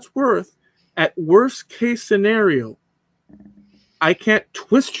whatever that's worth, at worst case scenario, I can't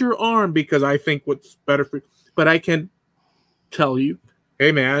twist your arm because I think what's better for you, but I can tell you,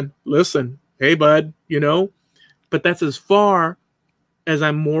 hey man, listen, hey bud, but that's as far as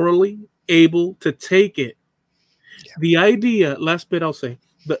I'm morally able to take it. Yeah. The idea, last bit I'll say,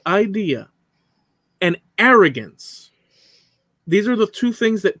 the idea and arrogance, these are the two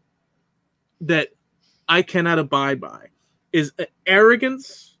things that I cannot abide by, is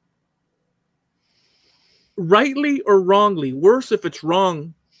arrogance, rightly or wrongly. Worse if it's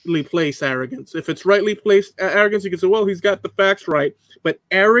wrongly placed arrogance. If it's rightly placed arrogance, you can say, well, he's got the facts right. But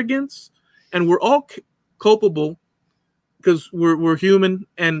arrogance, and we're all culpable because we're human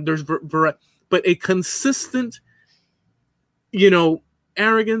and there's but a consistent,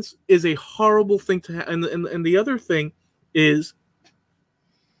 arrogance is a horrible thing to have. And the other thing is,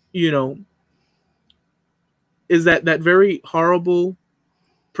 is that very horrible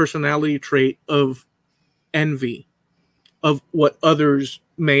personality trait of envy of what others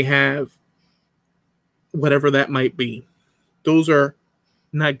may have, whatever that might be. Those are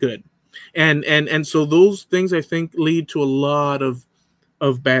not good. And so those things, I think, lead to a lot of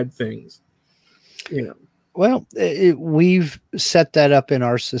bad things. Well, we've set that up in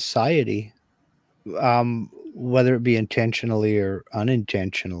our society, whether it be intentionally or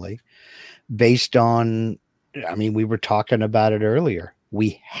unintentionally, based on, we were talking about it earlier.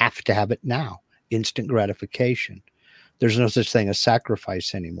 We have to have it now. Instant gratification. There's no such thing as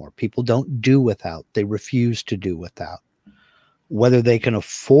sacrifice anymore. People don't do without. They refuse to do without. Whether they can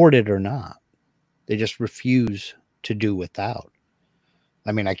afford it or not, they just refuse to do without.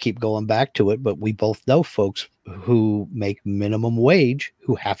 I keep going back to it, but we both know folks who make minimum wage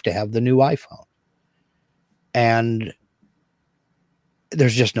who have to have the new iPhone. And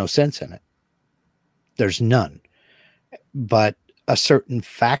there's just no sense in it. There's none. But a certain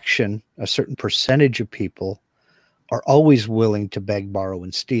faction, a certain percentage of people are always willing to beg, borrow,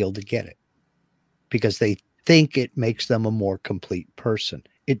 and steal to get it because they think it makes them a more complete person.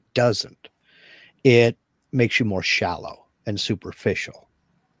 It doesn't. It makes you more shallow and superficial.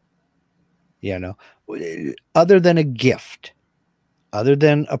 Other than a gift, other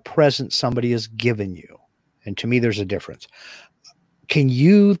than a present somebody has given you. And to me, there's a difference. Can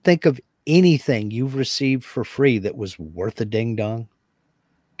you think of anything you've received for free that was worth a ding dong?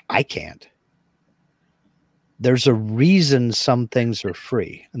 I can't. There's a reason some things are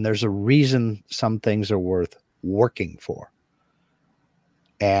free, and there's a reason some things are worth working for.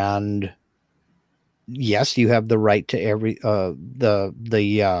 And yes, you have the right to every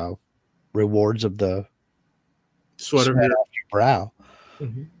the rewards of the sweat off your brow.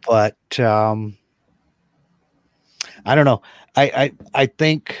 Mm-hmm. But I don't know. I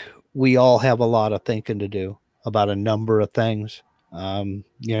think we all have a lot of thinking to do about a number of things,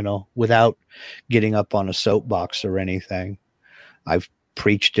 without getting up on a soapbox or anything. I've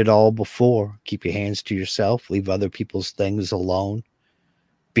preached it all before. Keep your hands to yourself. Leave other people's things alone.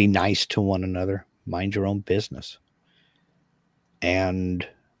 Be nice to one another. Mind your own business. And,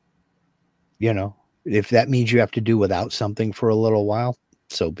 if that means you have to do without something for a little while,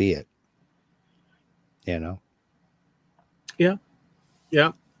 so be it. Yeah. Yeah.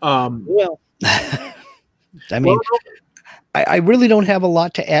 I really don't have a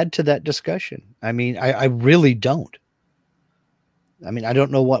lot to add to that discussion. I really don't. I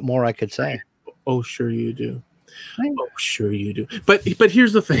don't know what more I could say. Oh, sure you do. Oh, sure you do. But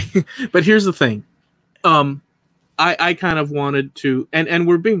here's the thing. I kind of wanted to, and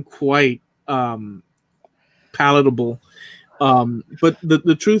we're being quite palatable. But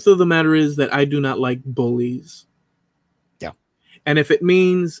the truth of the matter is that I do not like bullies. Yeah. And if it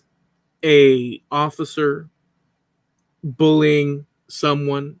means a officer bullying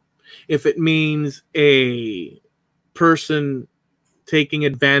someone, if it means a person taking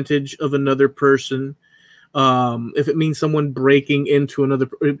advantage of another person, if it means someone breaking into another,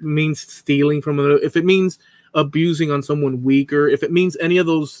 it means stealing from another, if it means abusing on someone weaker, if it means any of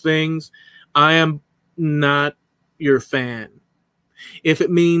those things, I am not your fan. If it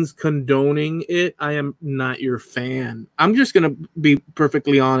means condoning it, I am not your fan. I'm just going to be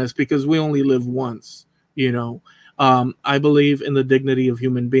perfectly honest, because we only live once, you know. I believe in the dignity of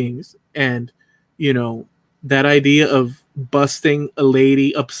human beings. And, you know, that idea of busting a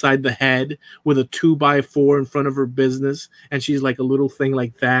lady upside the head with a 2x4 in front of her business, and she's like a little thing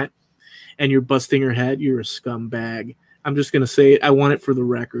like that, and you're busting her head, you're a scumbag. I'm just going to say it. I want it for the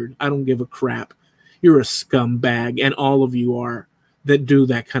record. I don't give a crap. You're a scumbag, and all of you are, that do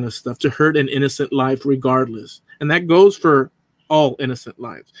that kind of stuff to hurt an innocent life regardless. And that goes for all innocent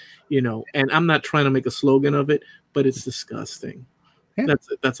lives, you know. And I'm not trying to make a slogan of it, but it's disgusting. Yeah.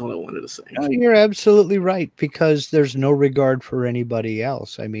 That's it. That's all I wanted to say. No, you're absolutely right, because there's no regard for anybody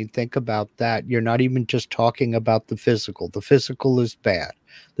else. I mean, think about that. You're not even just talking about the physical. The physical is bad.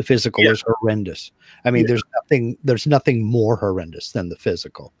 The physical is horrendous. I mean, there's nothing more horrendous than the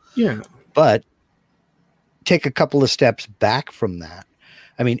physical. Yeah. But take a couple of steps back from that.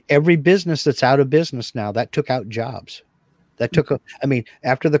 I mean, every business that's out of business now, that took out jobs. That took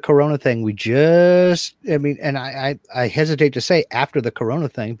after the Corona thing, and I hesitate to say after the Corona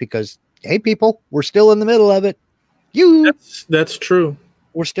thing, because, hey, people, we're still in the middle of it. That's true.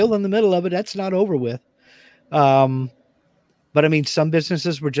 We're still in the middle of it. That's not over with. But I mean, some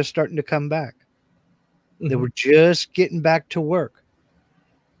businesses were just starting to come back. Mm-hmm. They were just getting back to work.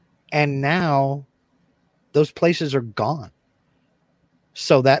 And now those places are gone.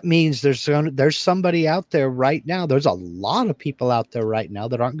 So that means there's somebody out there right now. There's a lot of people out there right now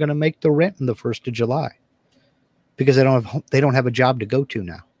that aren't going to make the rent on the 1st of July because they don't have a job to go to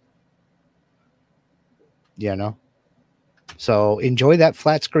now. You know? So enjoy that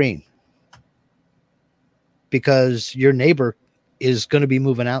flat screen, because your neighbor is going to be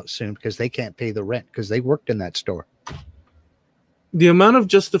moving out soon because they can't pay the rent because they worked in that store. The amount of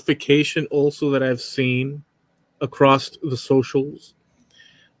justification also that I've seen across the socials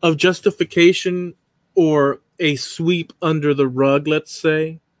of justification or a sweep under the rug, let's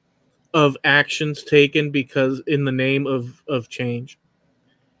say, of actions taken because in the name of change.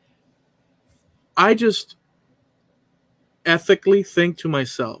 I just ethically think to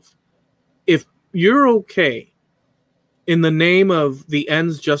myself, if you're okay in the name of the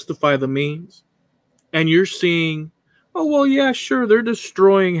ends justify the means, and you're seeing, oh, well, yeah, sure, they're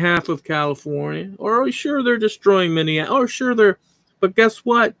destroying half of California, or oh, sure, they're destroying Minneapolis, or sure, but guess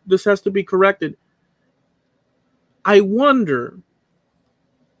what? This has to be corrected. I wonder,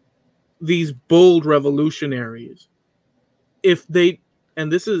 these bold revolutionaries, if they,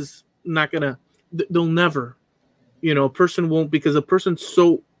 and this is not gonna, they'll never, you know, a person won't, because a person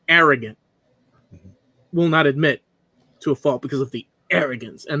so arrogant will not admit to a fault because of the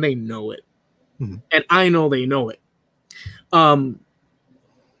arrogance, and they know it. Mm-hmm. And I know they know it.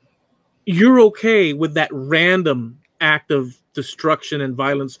 You're okay with that random act of destruction and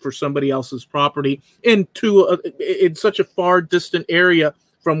violence for somebody else's property in such a far distant area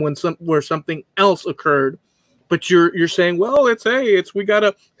from where something else occurred, but you're saying, well, we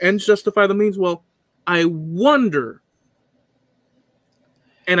gotta ends justify the means. Well, I wonder,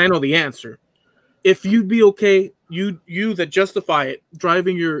 and I know the answer, if you'd be okay, you that justify it,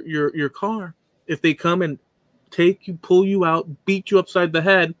 driving your car, if they come and take you, pull you out, beat you upside the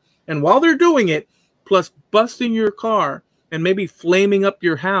head, and while they're doing it, plus busting your car and maybe flaming up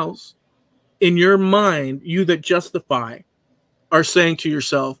your house, in your mind, you that justify are saying to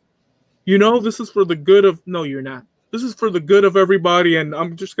yourself, you know, this is for the good of, no, you're not. This is for the good of everybody, and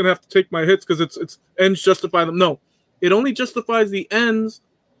I'm just going to have to take my hits because it's ends justify them. No, it only justifies the ends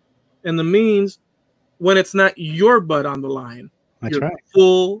and the means when it's not your butt on the line. That's you're right.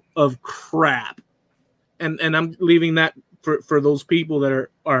 Full of crap. And I'm leaving that for those people that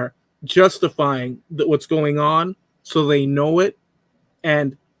are justifying what's going on so they know it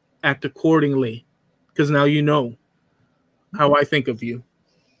and act accordingly. Because now you know how I think of you.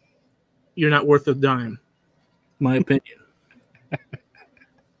 You're not worth a dime, my opinion.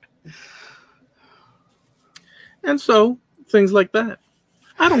 And so, things like that.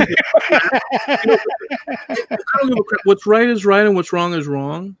 I don't give a crap. What's right is right and what's wrong is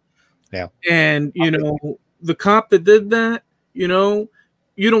wrong. Yeah. And, you know, the cop that did that, you know,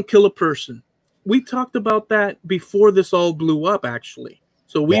 you don't kill a person. We talked about that before this all blew up, actually.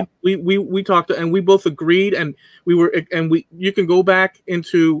 So we talked, and we both agreed, and you can go back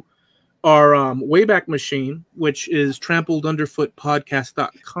into our Wayback Machine, which is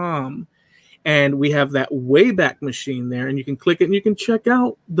trampledunderfootpodcast.com, And we have that Wayback Machine there, and you can click it and you can check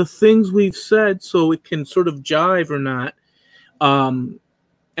out the things we've said so it can sort of jive or not.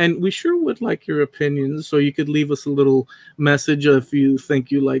 And we sure would like your opinions, so you could leave us a little message if you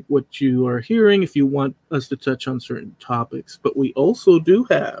think you like what you are hearing, if you want us to touch on certain topics. But we also do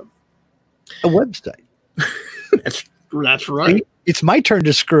have a website. That's right. It's my turn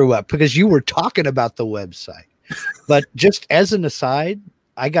to screw up because you were talking about the website. But just as an aside,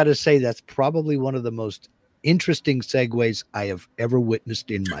 I got to say that's probably one of the most interesting segues I have ever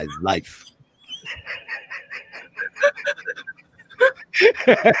witnessed in my life.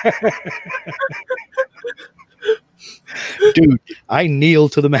 Dude, I kneel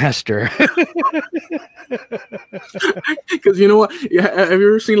to the master. Because you know what? Yeah, have you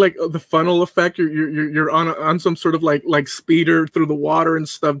ever seen like the funnel effect? You're on some sort of like speeder through the water and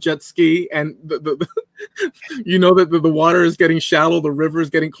stuff, jet ski, and the you know that the water is getting shallow, the river is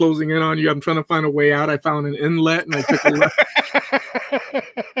getting closing in on you. I'm trying to find a way out. I found an inlet and I took a left.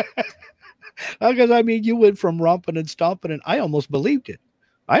 Because I mean, you went from romping and stomping, and I almost believed it.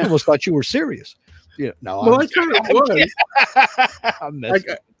 I almost thought you were serious. Yeah, no. Well, I kind of was.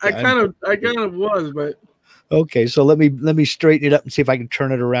 I kind of was, but okay. So let me straighten it up and see if I can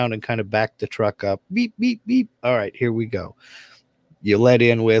turn it around and kind of back the truck up. Beep beep beep. All right, here we go. You let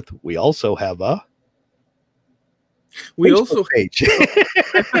in with. We also have a. We Facebook also page.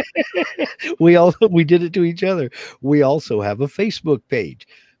 we did it to each other. We also have a Facebook page.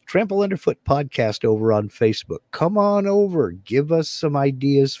 Trample Underfoot Podcast over on Facebook. Come on over. Give us some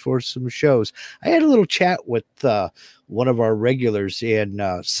ideas for some shows. I had a little chat with one of our regulars in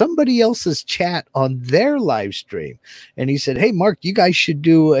somebody else's chat on their live stream. And he said, hey, Mark, you guys should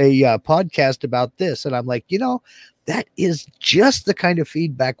do a podcast about this. And I'm like, you know, that is just the kind of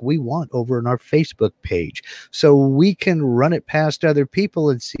feedback we want over on our Facebook page. So we can run it past other people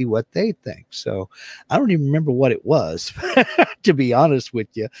and see what they think. So I don't even remember what it was, to be honest with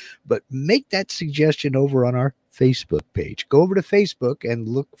you. But make that suggestion over on our Facebook page. Go over to Facebook and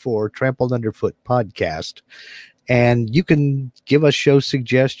look for Trampled Underfoot Podcast. And you can give us show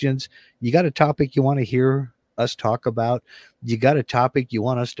suggestions. You got a topic you want to hear us talk about? You got a topic you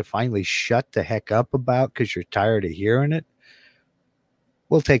want us to finally shut the heck up about because you're tired of hearing it?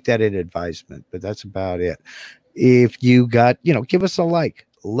 We'll take that in advisement, but that's about it. If you got, give us a like.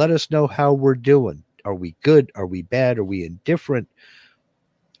 Let us know how we're doing. Are we good? Are we bad? Are we indifferent?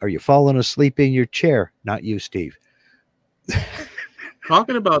 Are you falling asleep in your chair? Not you, Steve.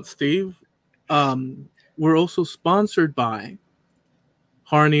 Talking about Steve, we're also sponsored by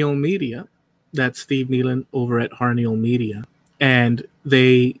Harneal Media. That's Steve Nealon over at Harneal Media. And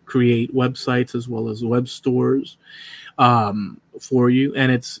they create websites as well as web stores for you.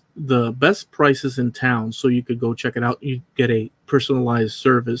 And it's the best prices in town. So you could go check it out. You get a personalized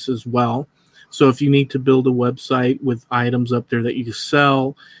service as well. So if you need to build a website with items up there that you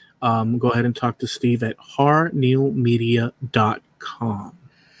sell, go ahead and talk to Steve at harnealmedia.com.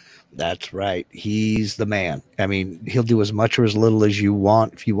 That's right. He's the man. I mean, he'll do as much or as little as you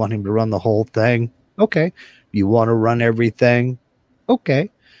want. If you want him to run the whole thing, okay. You want to run everything, okay.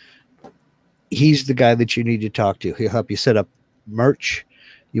 He's the guy that you need to talk to. He'll help you set up merch.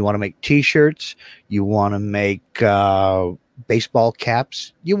 You want to make T-shirts. You want to make baseball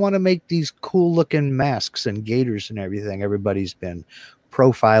caps. You want to make these cool-looking masks and gaiters and everything everybody's been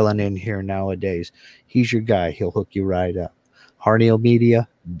profiling in here nowadays. He's your guy. He'll hook you right up. harnealmedia.com.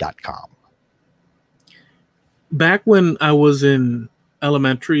 Back when I was in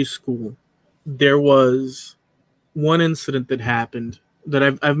elementary school, there was one incident that happened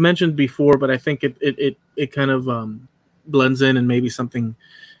that I've mentioned before, but I think it kind of blends in and maybe something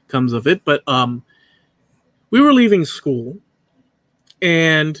comes of it. But we were leaving school,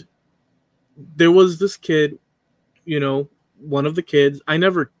 and there was this kid, one of the kids. I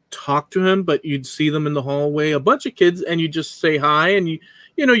never talk to him, but you'd see them in the hallway, a bunch of kids, and you just say hi, and you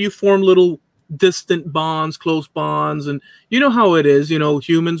form little distant bonds, close bonds, and you know how it is.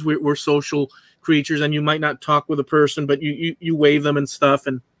 Humans, we're social creatures, and you might not talk with a person, but you wave them and stuff.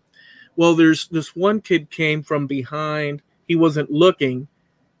 And well, there's this one kid came from behind. He wasn't looking,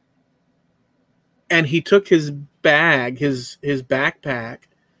 and he took his bag, his backpack,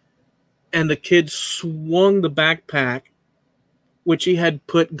 and the kid swung the backpack, which he had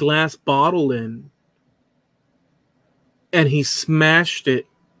put glass bottle in, and he smashed it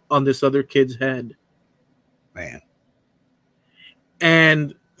on this other kid's head. Man.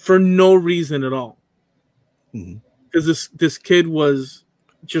 And for no reason at all. Because this kid was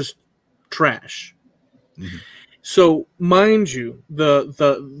just trash. Mm-hmm. So, mind you,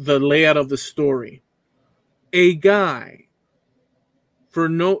 the layout of the story, a guy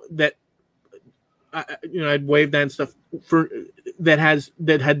that I'd wave that and stuff that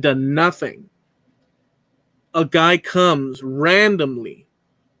had done nothing. A guy comes randomly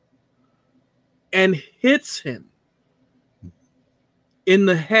and hits him in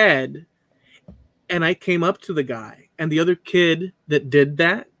the head, and I came up to the guy, and the other kid that did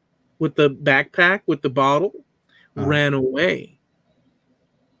that with the backpack with the bottle ran away.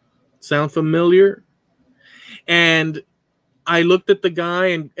 Sound familiar? And I looked at the guy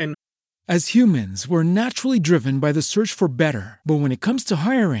and As humans, we're naturally driven by the search for better. But when it comes to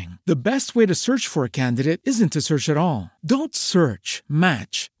hiring, the best way to search for a candidate isn't to search at all. Don't search,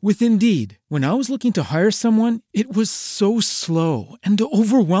 match with Indeed. When I was looking to hire someone, it was so slow and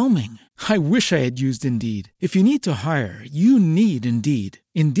overwhelming. I wish I had used Indeed. If you need to hire, you need Indeed.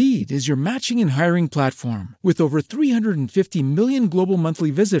 Indeed is your matching and hiring platform with over 350 million global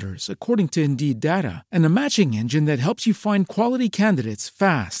monthly visitors, according to Indeed data, and a matching engine that helps you find quality candidates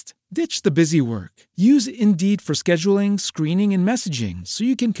fast. Ditch the busy work. Use Indeed for scheduling, screening, and messaging so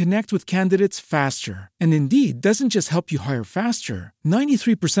you can connect with candidates faster. And Indeed doesn't just help you hire faster.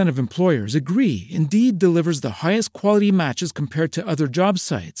 93% of employers agree Indeed delivers the highest quality matches compared to other job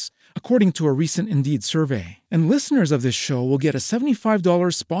sites, according to a recent Indeed survey. And listeners of this show will get a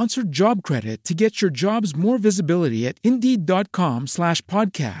 $75 sponsored job credit to get your jobs more visibility at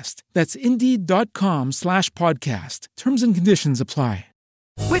Indeed.com/podcast. That's Indeed.com/podcast. Terms and conditions apply.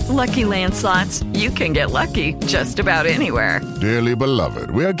 With Lucky Land Slots, you can get lucky just about anywhere. Dearly beloved,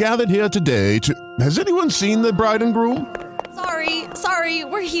 we are gathered here today to... Has anyone seen the bride and groom? Sorry,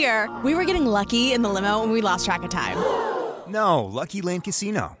 we're here. We were getting lucky in the limo and we lost track of time. No, Lucky Land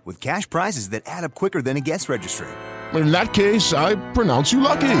Casino, with cash prizes that add up quicker than a guest registry. In that case, I pronounce you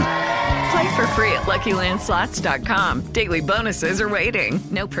lucky. Play for free at LuckyLandSlots.com. Daily bonuses are waiting.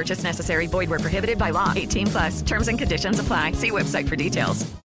 No purchase necessary. Void where prohibited by law. 18+. Terms and conditions apply. See website for details.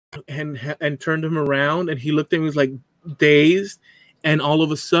 And turned him around, and he looked at me, was like dazed, and all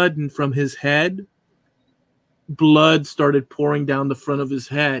of a sudden, from his head, blood started pouring down the front of his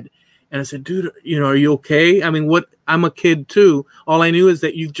head. And I said, dude, are you okay? I mean, what? I'm a kid too. All I knew is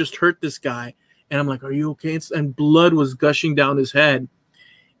that you just hurt this guy. And I'm like, are you okay? And blood was gushing down his head.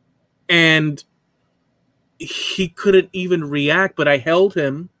 And he couldn't even react, but I held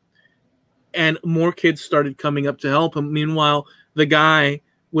him, and more kids started coming up to help him. Meanwhile, the guy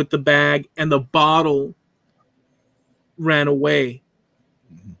with the bag and the bottle ran away.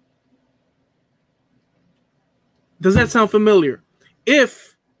 Does that sound familiar?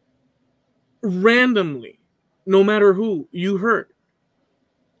 If randomly, no matter who you hurt,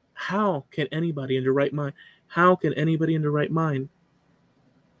 how can anybody in their right mind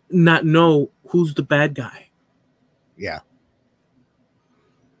not know who's the bad guy? Yeah.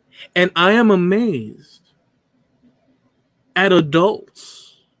 And I am amazed at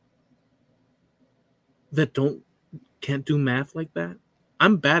adults that can't do math like that.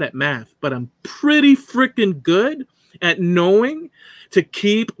 I'm bad at math, but I'm pretty freaking good at knowing to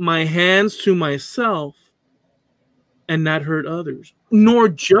keep my hands to myself and not hurt others, nor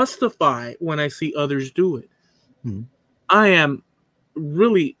justify when I see others do it. Mm-hmm. I am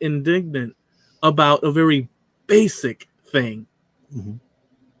really indignant about a very basic thing. Mm-hmm.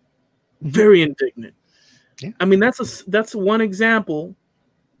 Very indignant. Yeah. I mean, that's one example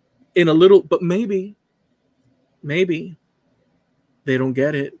in a little, but maybe they don't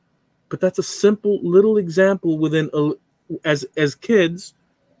get it. But that's a simple little example within as kids,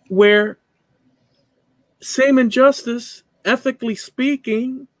 where same injustice, ethically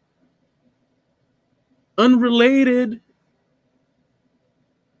speaking, unrelated,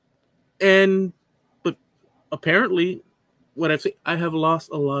 but apparently, what I've seen, I have lost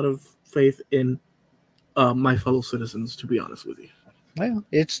a lot of faith in my fellow citizens, to be honest with you. Well,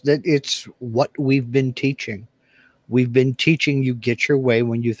 it's what we've been teaching. We've been teaching you get your way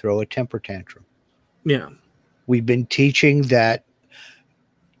when you throw a temper tantrum. Yeah. We've been teaching that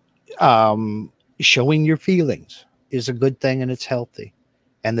showing your feelings is a good thing and it's healthy,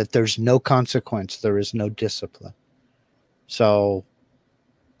 and that there's no consequence. There is no discipline. So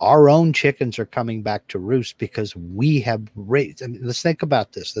our own chickens are coming back to roost because we have raised. I mean, let's think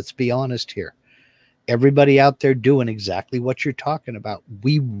about this. Let's be honest here. Everybody out there doing exactly what you're talking about,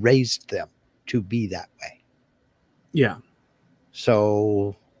 we raised them to be that way. Yeah.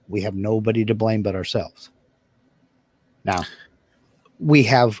 So we have nobody to blame but ourselves. Now, we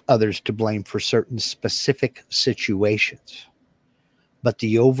have others to blame for certain specific situations. But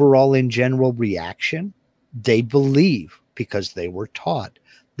the overall in general reaction, they believe, because they were taught,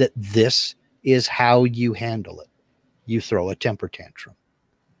 that this is how you handle it. You throw a temper tantrum.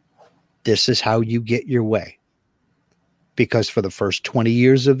 This is how you get your way. Because for the first 20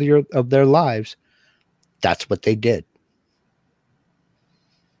 years of their lives, That's what they did.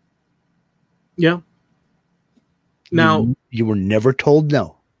 Yeah. Now, you were never told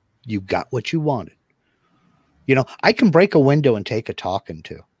no. You got what you wanted. You know, I can break a window and take a talking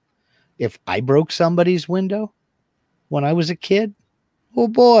to. If I broke somebody's window when I was a kid, oh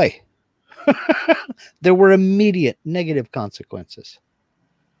boy, there were immediate negative consequences.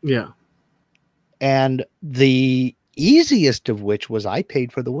 Yeah. And the easiest of which was I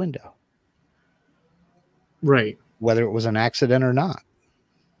paid for the window. Right. Whether it was an accident or not.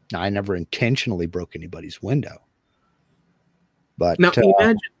 Now, I never intentionally broke anybody's window. But now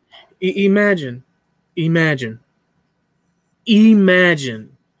imagine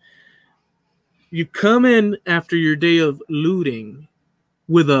you come in after your day of looting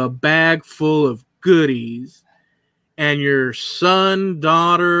with a bag full of goodies, and your son,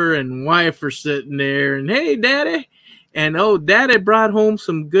 daughter, and wife are sitting there, and hey, daddy, and oh, daddy brought home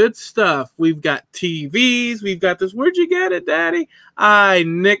some good stuff. We've got TVs, we've got this. Where'd you get it, daddy? I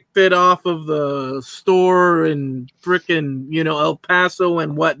nicked it off of the store in frickin', El Paso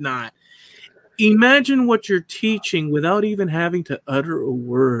and whatnot. Imagine what you're teaching without even having to utter a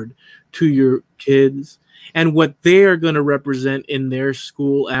word to your kids, and what they are going to represent in their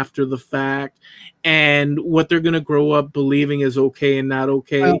school after the fact, and what they're going to grow up believing is okay and not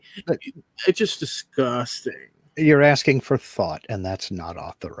okay. It's just disgusting. You're asking for thought, and that's not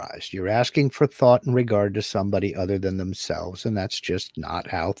authorized. You're asking for thought in regard to somebody other than themselves, and that's just not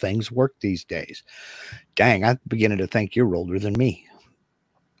how things work these days. Dang, I'm beginning to think you're older than me.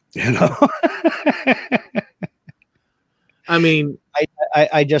 I mean,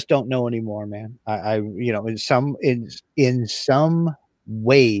 I just don't know anymore, man. In some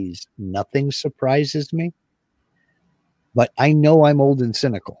ways, nothing surprises me, but I know I'm old and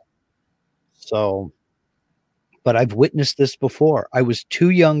cynical. So, but I've witnessed this before. I was too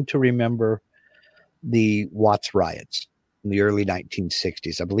young to remember the Watts riots in the early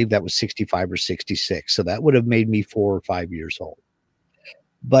 1960s. I believe that was 65 or 66. So that would have made me 4 or 5 years old.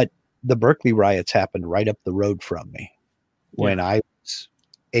 But the Berkeley riots happened right up the road from me when I was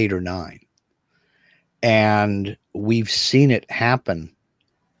 8 or 9. And we've seen it happen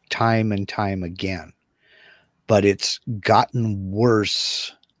time and time again. But it's gotten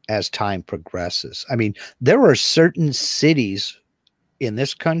worse as time progresses. I mean, there are certain cities in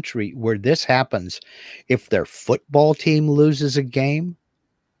this country where this happens if their football team loses a game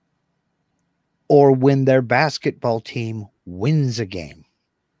or when their basketball team wins a game.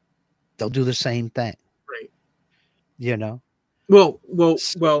 They'll do the same thing. Right. Well,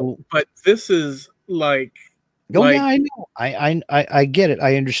 but this is like yeah, I know. I get it.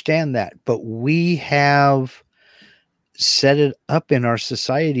 I understand that. But we have set it up in our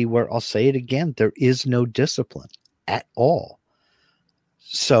society where, I'll say it again, there is no discipline at all.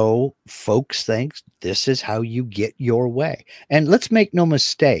 So folks think this is how you get your way. And let's make no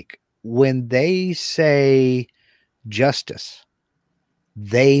mistake, when they say justice,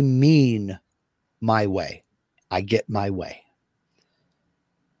 they mean my way. I get my way.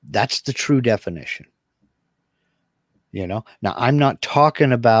 That's the true definition. Now I'm not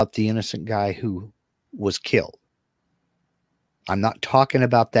talking about the innocent guy who was killed. I'm not talking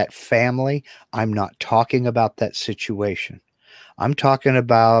about that family. I'm not talking about that situation. I'm talking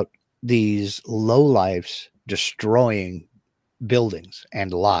about these lowlifes destroying buildings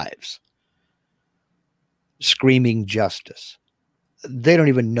and lives, screaming justice. They don't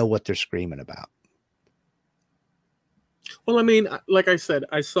even know what they're screaming about. Well, I mean, like I said,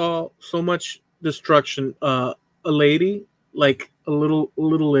 I saw so much destruction. A lady, like a little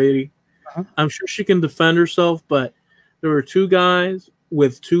lady, I'm sure she can defend herself, but there were 2 guys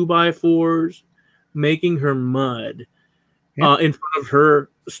with 2x4s making her mud in front of her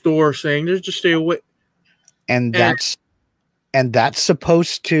store, saying, "Just stay away." And that's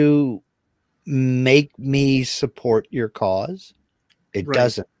supposed to make me support your cause. It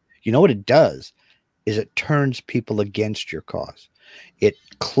doesn't. You know what it does is it turns people against your cause. It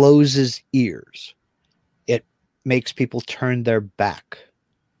closes ears. It makes people turn their back.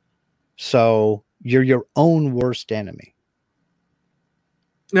 So you're your own worst enemy.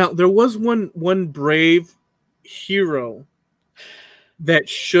 Now, there was one brave hero that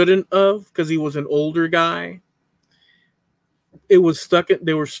shouldn't have, because he was an older guy. They were stuck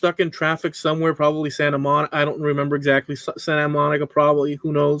in traffic somewhere, probably Santa Monica. I don't remember exactly. Santa Monica, probably.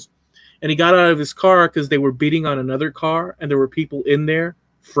 Who knows? And he got out of his car because they were beating on another car, and there were people in there,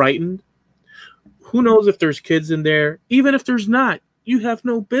 frightened. Who knows if there's kids in there? Even if there's not, you have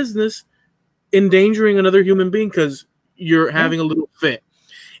no business endangering another human being because you're having a little fit.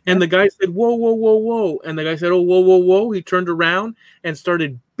 And the guy said, whoa, whoa, whoa, whoa. And the guy said, oh, whoa, whoa, whoa. He turned around and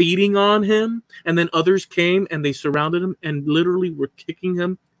started beating on him. And then others came and they surrounded him and literally were kicking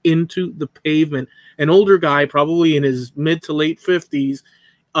him into the pavement. An older guy, probably in his mid to late 50s,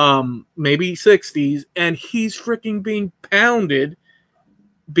 maybe 60s, and he's freaking being pounded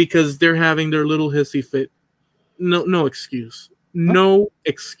because they're having their little hissy fit. No excuse. No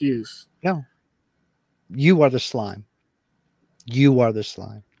excuse. No. You are the slime. You are the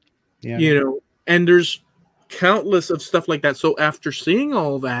slime. Yeah. You know, and there's countless of stuff like that. So after seeing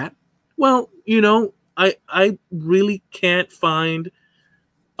all that, well, you know, I really can't find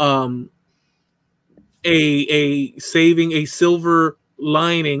a silver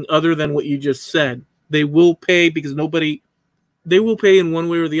lining other than what you just said. They will pay because they will pay in one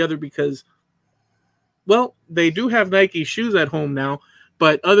way or the other because, well, they do have Nike shoes at home now,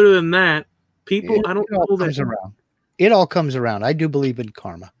 but other than that, people, I don't know that. It all comes around. I do believe in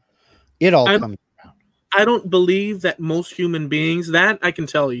karma. It all comes around. I don't believe that most human beings, that I can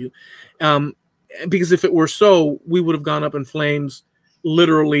tell you, because if it were so, we would have gone up in flames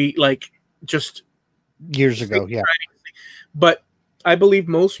literally like just years ago. Yeah. But I believe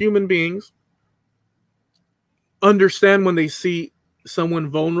most human beings understand when they see someone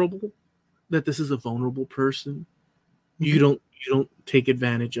vulnerable that this is a vulnerable person. Mm-hmm. You don't take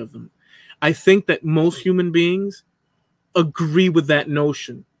advantage of them. I think that most human beings agree with that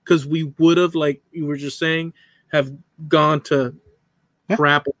notion because we would have, like you were just saying, have gone to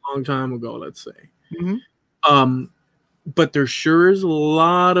crap a long time ago, let's say. Mm-hmm. But there sure is a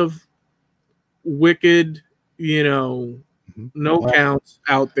lot of wicked, no counts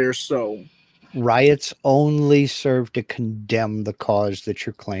out there. So riots only serve to condemn the cause that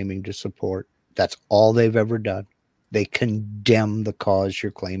you're claiming to support. That's all they've ever done. They condemn the cause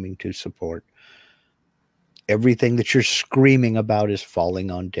you're claiming to support. Everything that you're screaming about is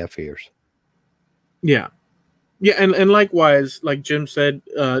falling on deaf ears. Yeah. Yeah, and likewise, like Jim said,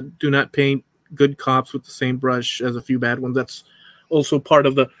 do not paint good cops with the same brush as a few bad ones. That's also part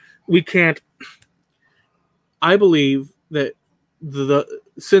of I believe that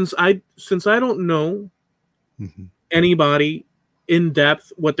since I don't know anybody in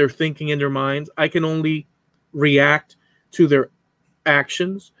depth what they're thinking in their minds, I can only react to their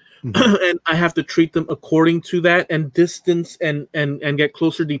actions. And I have to treat them according to that and distance and get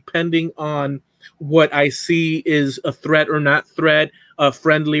closer depending on what I see is a threat or not threat,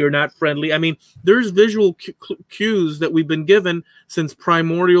 friendly or not friendly. I mean, there's visual cues that we've been given since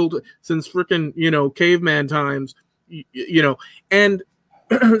since freaking, caveman times, and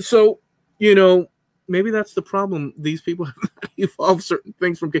so, maybe that's the problem. These people have evolved certain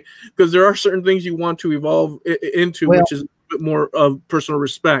things because there are certain things you want to evolve into, which is a bit more of personal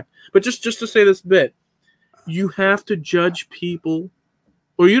respect. But just to say this bit, you have to judge people,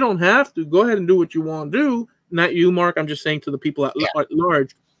 or you don't have to. Go ahead and do what you want to do. Not you, Mark. I'm just saying to the people at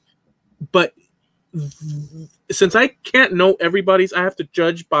large. But since I can't know everybody's, I have to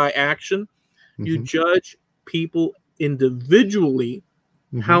judge by action. You judge people individually,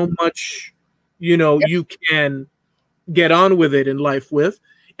 how much you can get on with it in life with,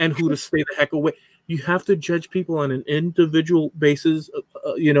 and who to stay the heck away. You have to judge people on an individual basis,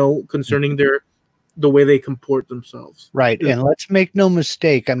 concerning the way they comport themselves. Right. And let's make no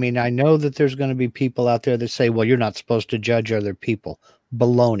mistake. I mean, I know that there's going to be people out there that say, well, you're not supposed to judge other people.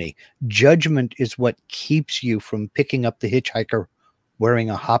 Baloney. Judgment is what keeps you from picking up the hitchhiker wearing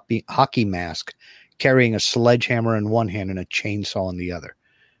a hockey mask, carrying a sledgehammer in one hand and a chainsaw in the other.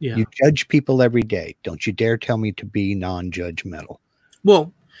 Yeah. You judge people every day. Don't you dare tell me to be non-judgmental.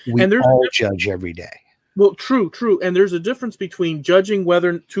 Well, we all judge every day. Well, true. And there's a difference between judging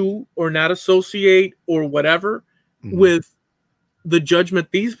whether to or not associate or whatever with the judgment.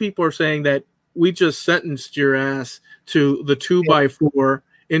 These people are saying that we just sentenced your ass to the 2x4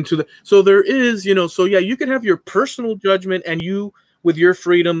 into the. So there is, so yeah, you can have your personal judgment and you, with your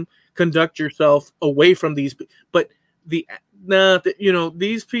freedom, conduct yourself away from these. But these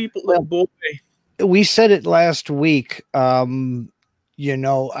people, boy. We said it last week. I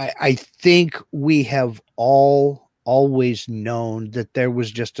think we have always known that there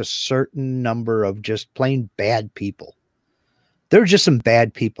was just a certain number of just plain bad people. There are just some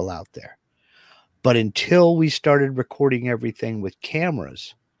bad people out there. But until we started recording everything with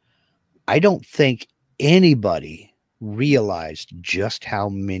cameras, I don't think anybody realized just how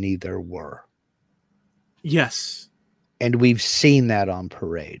many there were. Yes. And we've seen that on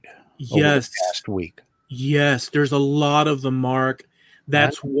parade. Yes. Over the past week. Yes. There's a lot of them, Mark.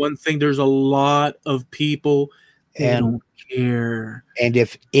 That's one thing. There's a lot of people that don't care. And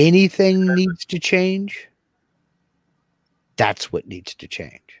if anything needs to change, That's what needs to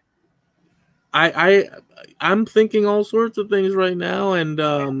change. I'm thinking all sorts of things right now, and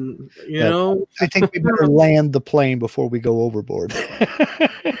you know, I think we better land the plane before we go overboard,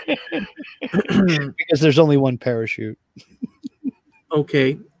 because there's only one parachute.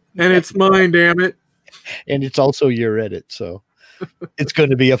 Okay, and it's mine, damn it, and it's also your edit, so it's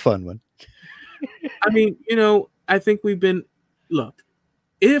going to be a fun one. I mean, you know, I think look,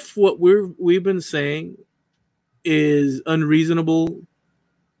 if what we've been saying is unreasonable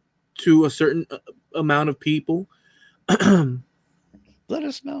to a certain amount of people, let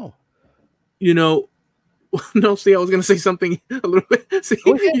us know. You know, no, see, I was going to say something a little bit. See,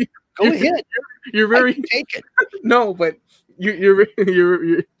 go ahead. You're very take it. No, but you're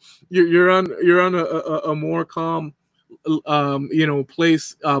on a more calm, you know,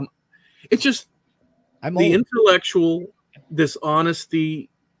 place. It's just the intellectual dishonesty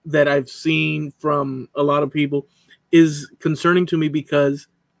that I've seen from a lot of people is concerning to me, because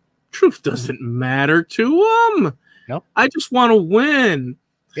truth doesn't matter to them. No, I just want to win.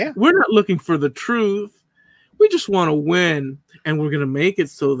 Yeah, we're not looking for the truth. We just want to win, and we're gonna make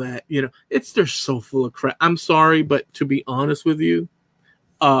it so that, you know, they're so full of crap. I'm sorry, but to be honest with you,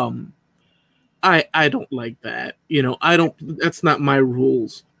 I don't like that. You know, that's not my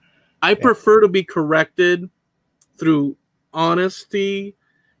rules. I prefer to be corrected through honesty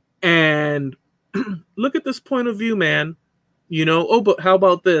and look at this point of view, man. You know, oh, but how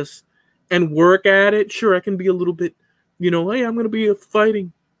about this? And work at it. Sure, I can be a little bit, you know, hey, I'm going to be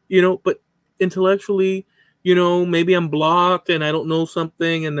fighting, you know, but intellectually, you know, maybe I'm blocked and I don't know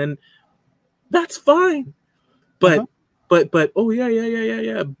something, and then that's fine. But, but, oh,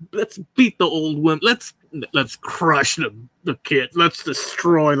 yeah. Let's beat the old women. Let's crush the kids. Let's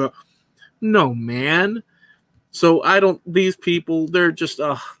destroy no, man. So these people, they're just,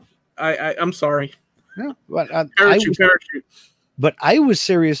 I'm sorry. No, but parachute. But I was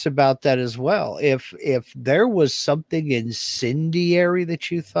serious about that as well. If there was something incendiary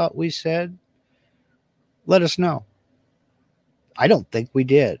that you thought we said, let us know. I don't think we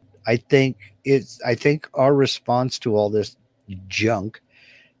did. I think our response to all this junk,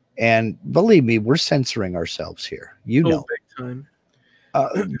 and believe me, we're censoring ourselves here. You know, big time.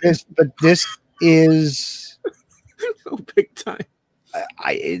 This is big time.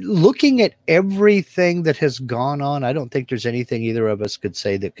 Looking at everything that has gone on, I don't think there's anything either of us could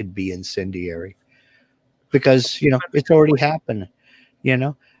say that could be incendiary, because, you know, it's already happened. You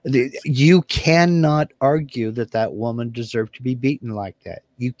know, you cannot argue that woman deserved to be beaten like that.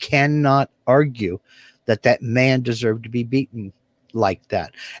 You cannot argue that man deserved to be beaten like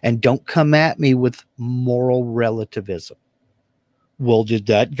that. And don't come at me with moral relativism. Well, did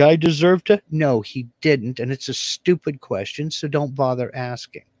that guy deserve to? No, he didn't. And it's a stupid question, so don't bother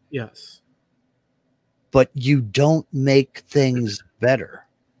asking. Yes. But you don't make things better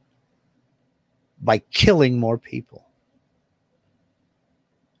by killing more people.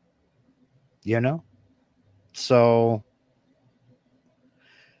 You know? So,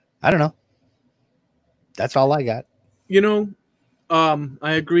 I don't know. That's all I got. You know,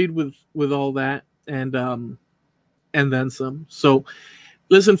 I agreed with all that, and then some. So,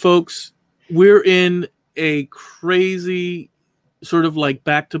 listen, folks, we're in a crazy sort of like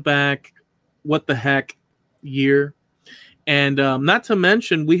back-to-back what the heck year. And not to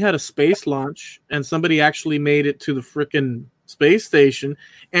mention, we had a space launch, and somebody actually made it to the frickin' space station,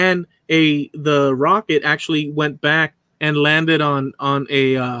 and the rocket actually went back and landed on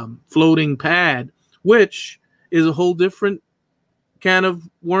a floating pad, which is a whole different can of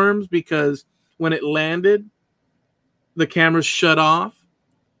worms, because when it landed, the cameras shut off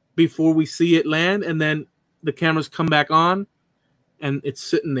before we see it land, and then the cameras come back on, and it's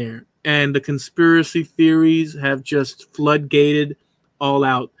sitting there. And the conspiracy theories have just floodgated all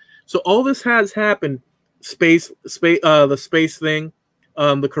out. So all this has happened: the space thing,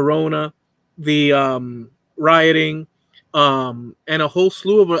 the corona, the rioting, and a whole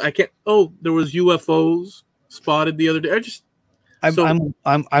slew of there was UFOs spotted the other day.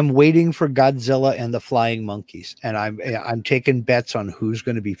 I'm waiting for Godzilla and the flying monkeys, and I'm taking bets on who's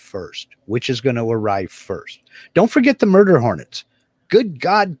going to be first, which is going to arrive first. Don't forget the murder hornets. Good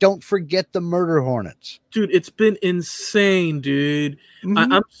God, don't forget the murder hornets. Dude, it's been insane, dude.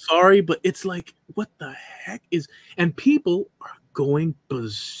 Mm-hmm. I'm sorry, but it's like, what the heck is... And people are going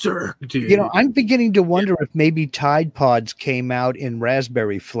berserk, dude. You know, I'm beginning to wonder if maybe Tide Pods came out in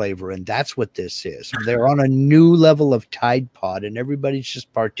raspberry flavor, and that's what this is. They're on a new level of Tide Pod, and everybody's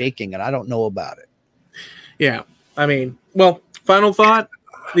just partaking, and I don't know about it. Yeah, I mean, well, final thought.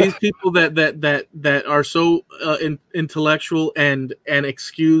 These people that are so intellectual and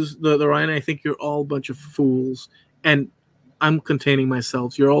excuse the Ryan, I think you're all a bunch of fools. And I'm containing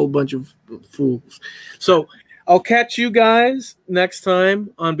myself. You're all a bunch of fools. So I'll catch you guys next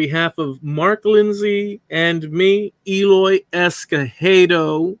time. On behalf of Mark Lindsay and me, Eloy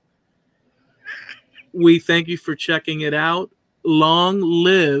Escovedo, we thank you for checking it out. Long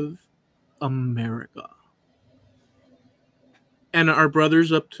live America. And our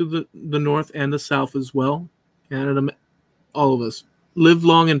brothers up to the north and the south as well. Canada, all of us. Live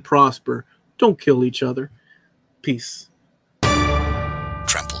long and prosper. Don't kill each other. Peace.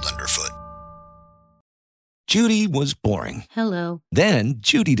 Trampled underfoot. Judy was boring. Hello. Then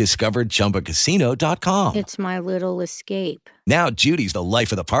Judy discovered ChumbaCasino.com. It's my little escape. Now Judy's the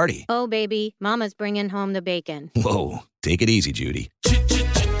life of the party. Oh, baby, mama's bringing home the bacon. Whoa, take it easy, Judy.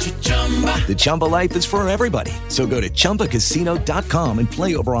 The Chumba life is for everybody. So go to ChumbaCasino.com and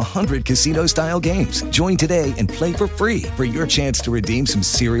play over 100 casino-style games. Join today and play for free for your chance to redeem some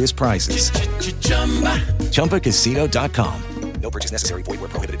serious prizes. ChumbaCasino.com. No purchase necessary. Void where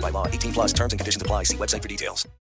prohibited by law. 18+ terms and conditions apply. See website for details.